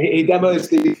he demos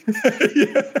the.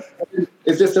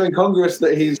 It's just so incongruous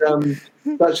that he's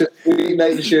such a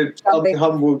sweet-natured,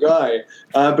 humble guy,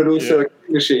 but also a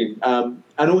killing machine,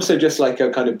 and also just like a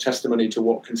kind of testimony to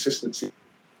what consistency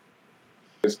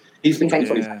is. He's been training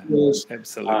for 20 years.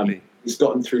 Absolutely. He's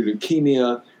gotten through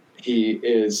leukemia. He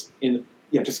is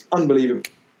just unbelievable.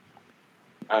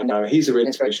 And he's a real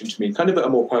inspiration to me, kind of at a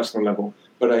more personal level.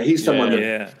 But he's someone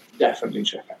that definitely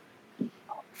check out.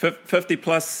 50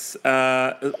 Plus,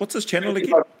 what's his channel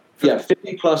again?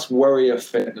 50 Plus Warrior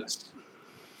Fitness.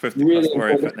 50 Plus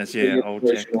Warrior Fitness, Old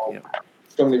Jack.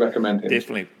 Strongly recommend him.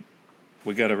 Definitely.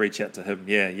 We got to reach out to him.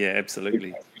 Yeah,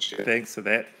 absolutely. Thanks for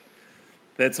that.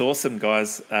 That's awesome,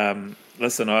 guys.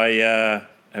 Listen, I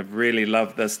have really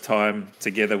loved this time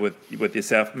together with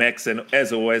yourself, Max, and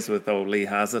as always with old Lee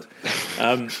Hazard.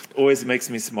 Always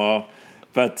makes me smile.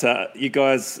 But you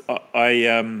guys,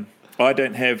 I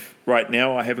don't have right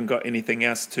now. I haven't got anything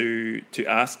else to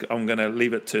ask. I'm going to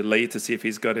leave it to Lee to see if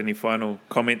he's got any final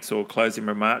comments or closing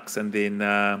remarks, and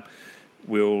then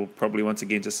we'll probably once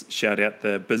again just shout out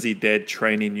the Busy Dad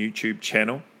Training YouTube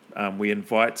channel. We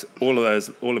invite all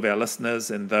of our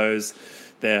listeners and those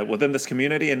that are within this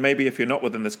community, and maybe if you're not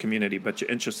within this community but you're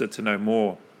interested to know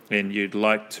more and you'd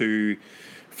like to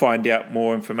find out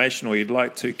more information, or you'd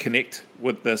like to connect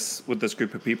with this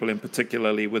group of people, and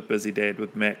particularly with Busy Dad,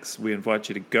 with Max, we invite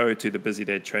you to go to the Busy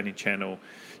Dad training channel,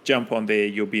 jump on there.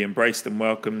 You'll be embraced and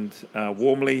welcomed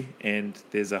warmly, and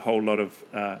there's a whole lot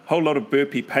of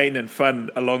burpee pain and fun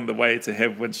along the way to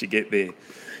have once you get there.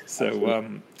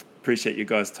 So appreciate you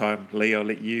guys' time. Lee, I'll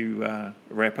let you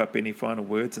wrap up any final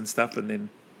words and stuff, and then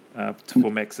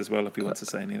for Max as well, if he wants to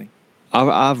say anything.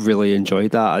 I've really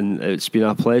enjoyed that, and it's been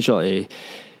a pleasure to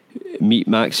meet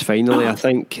Max finally. I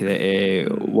think that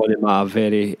one of my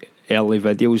very early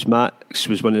videos, Max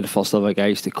was one of the first ever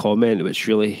guys to comment, which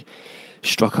really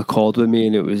struck a chord with me,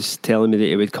 and it was telling me that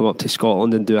he would come up to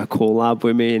Scotland and do a collab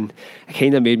with me, and it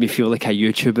kind of made me feel like a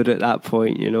YouTuber at that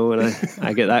point, you know. And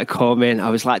I get that comment, I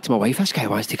was like to my wife, this guy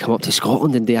wants to come up to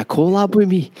Scotland and do a collab with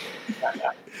me.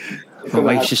 My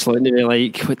wife's just looking at me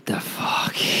like, what the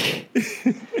fuck?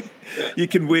 You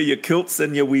can wear your kilts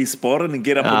and your wee sporran and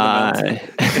get up on the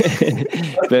mountain.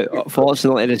 But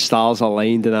fortunately the stars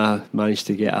aligned and I managed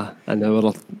to get an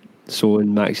hour so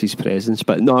in Max's presence.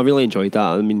 But no, I really enjoyed that.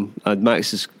 I mean,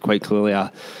 Max is quite clearly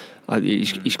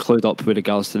he's clued up with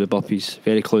regards to the burpees.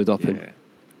 Very clued up. And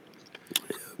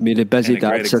may the Busy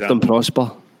Dad system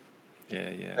prosper.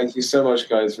 Yeah. Thank you so much,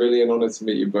 guys. Really an honour to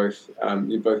meet you both.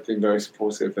 You've both been very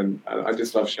supportive, and I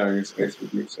just love sharing this space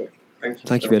with you. So thank you.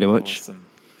 Thank you very much. Awesome.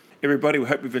 Everybody, we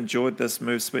hope you've enjoyed this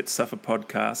Move, Sweat, Suffer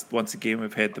podcast. Once again,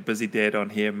 we've had the Busy Dad on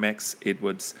here, Max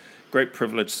Edwards. Great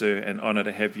privilege, sir, and honour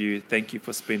to have you. Thank you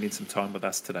for spending some time with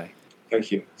us today.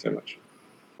 Thank you so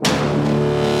much.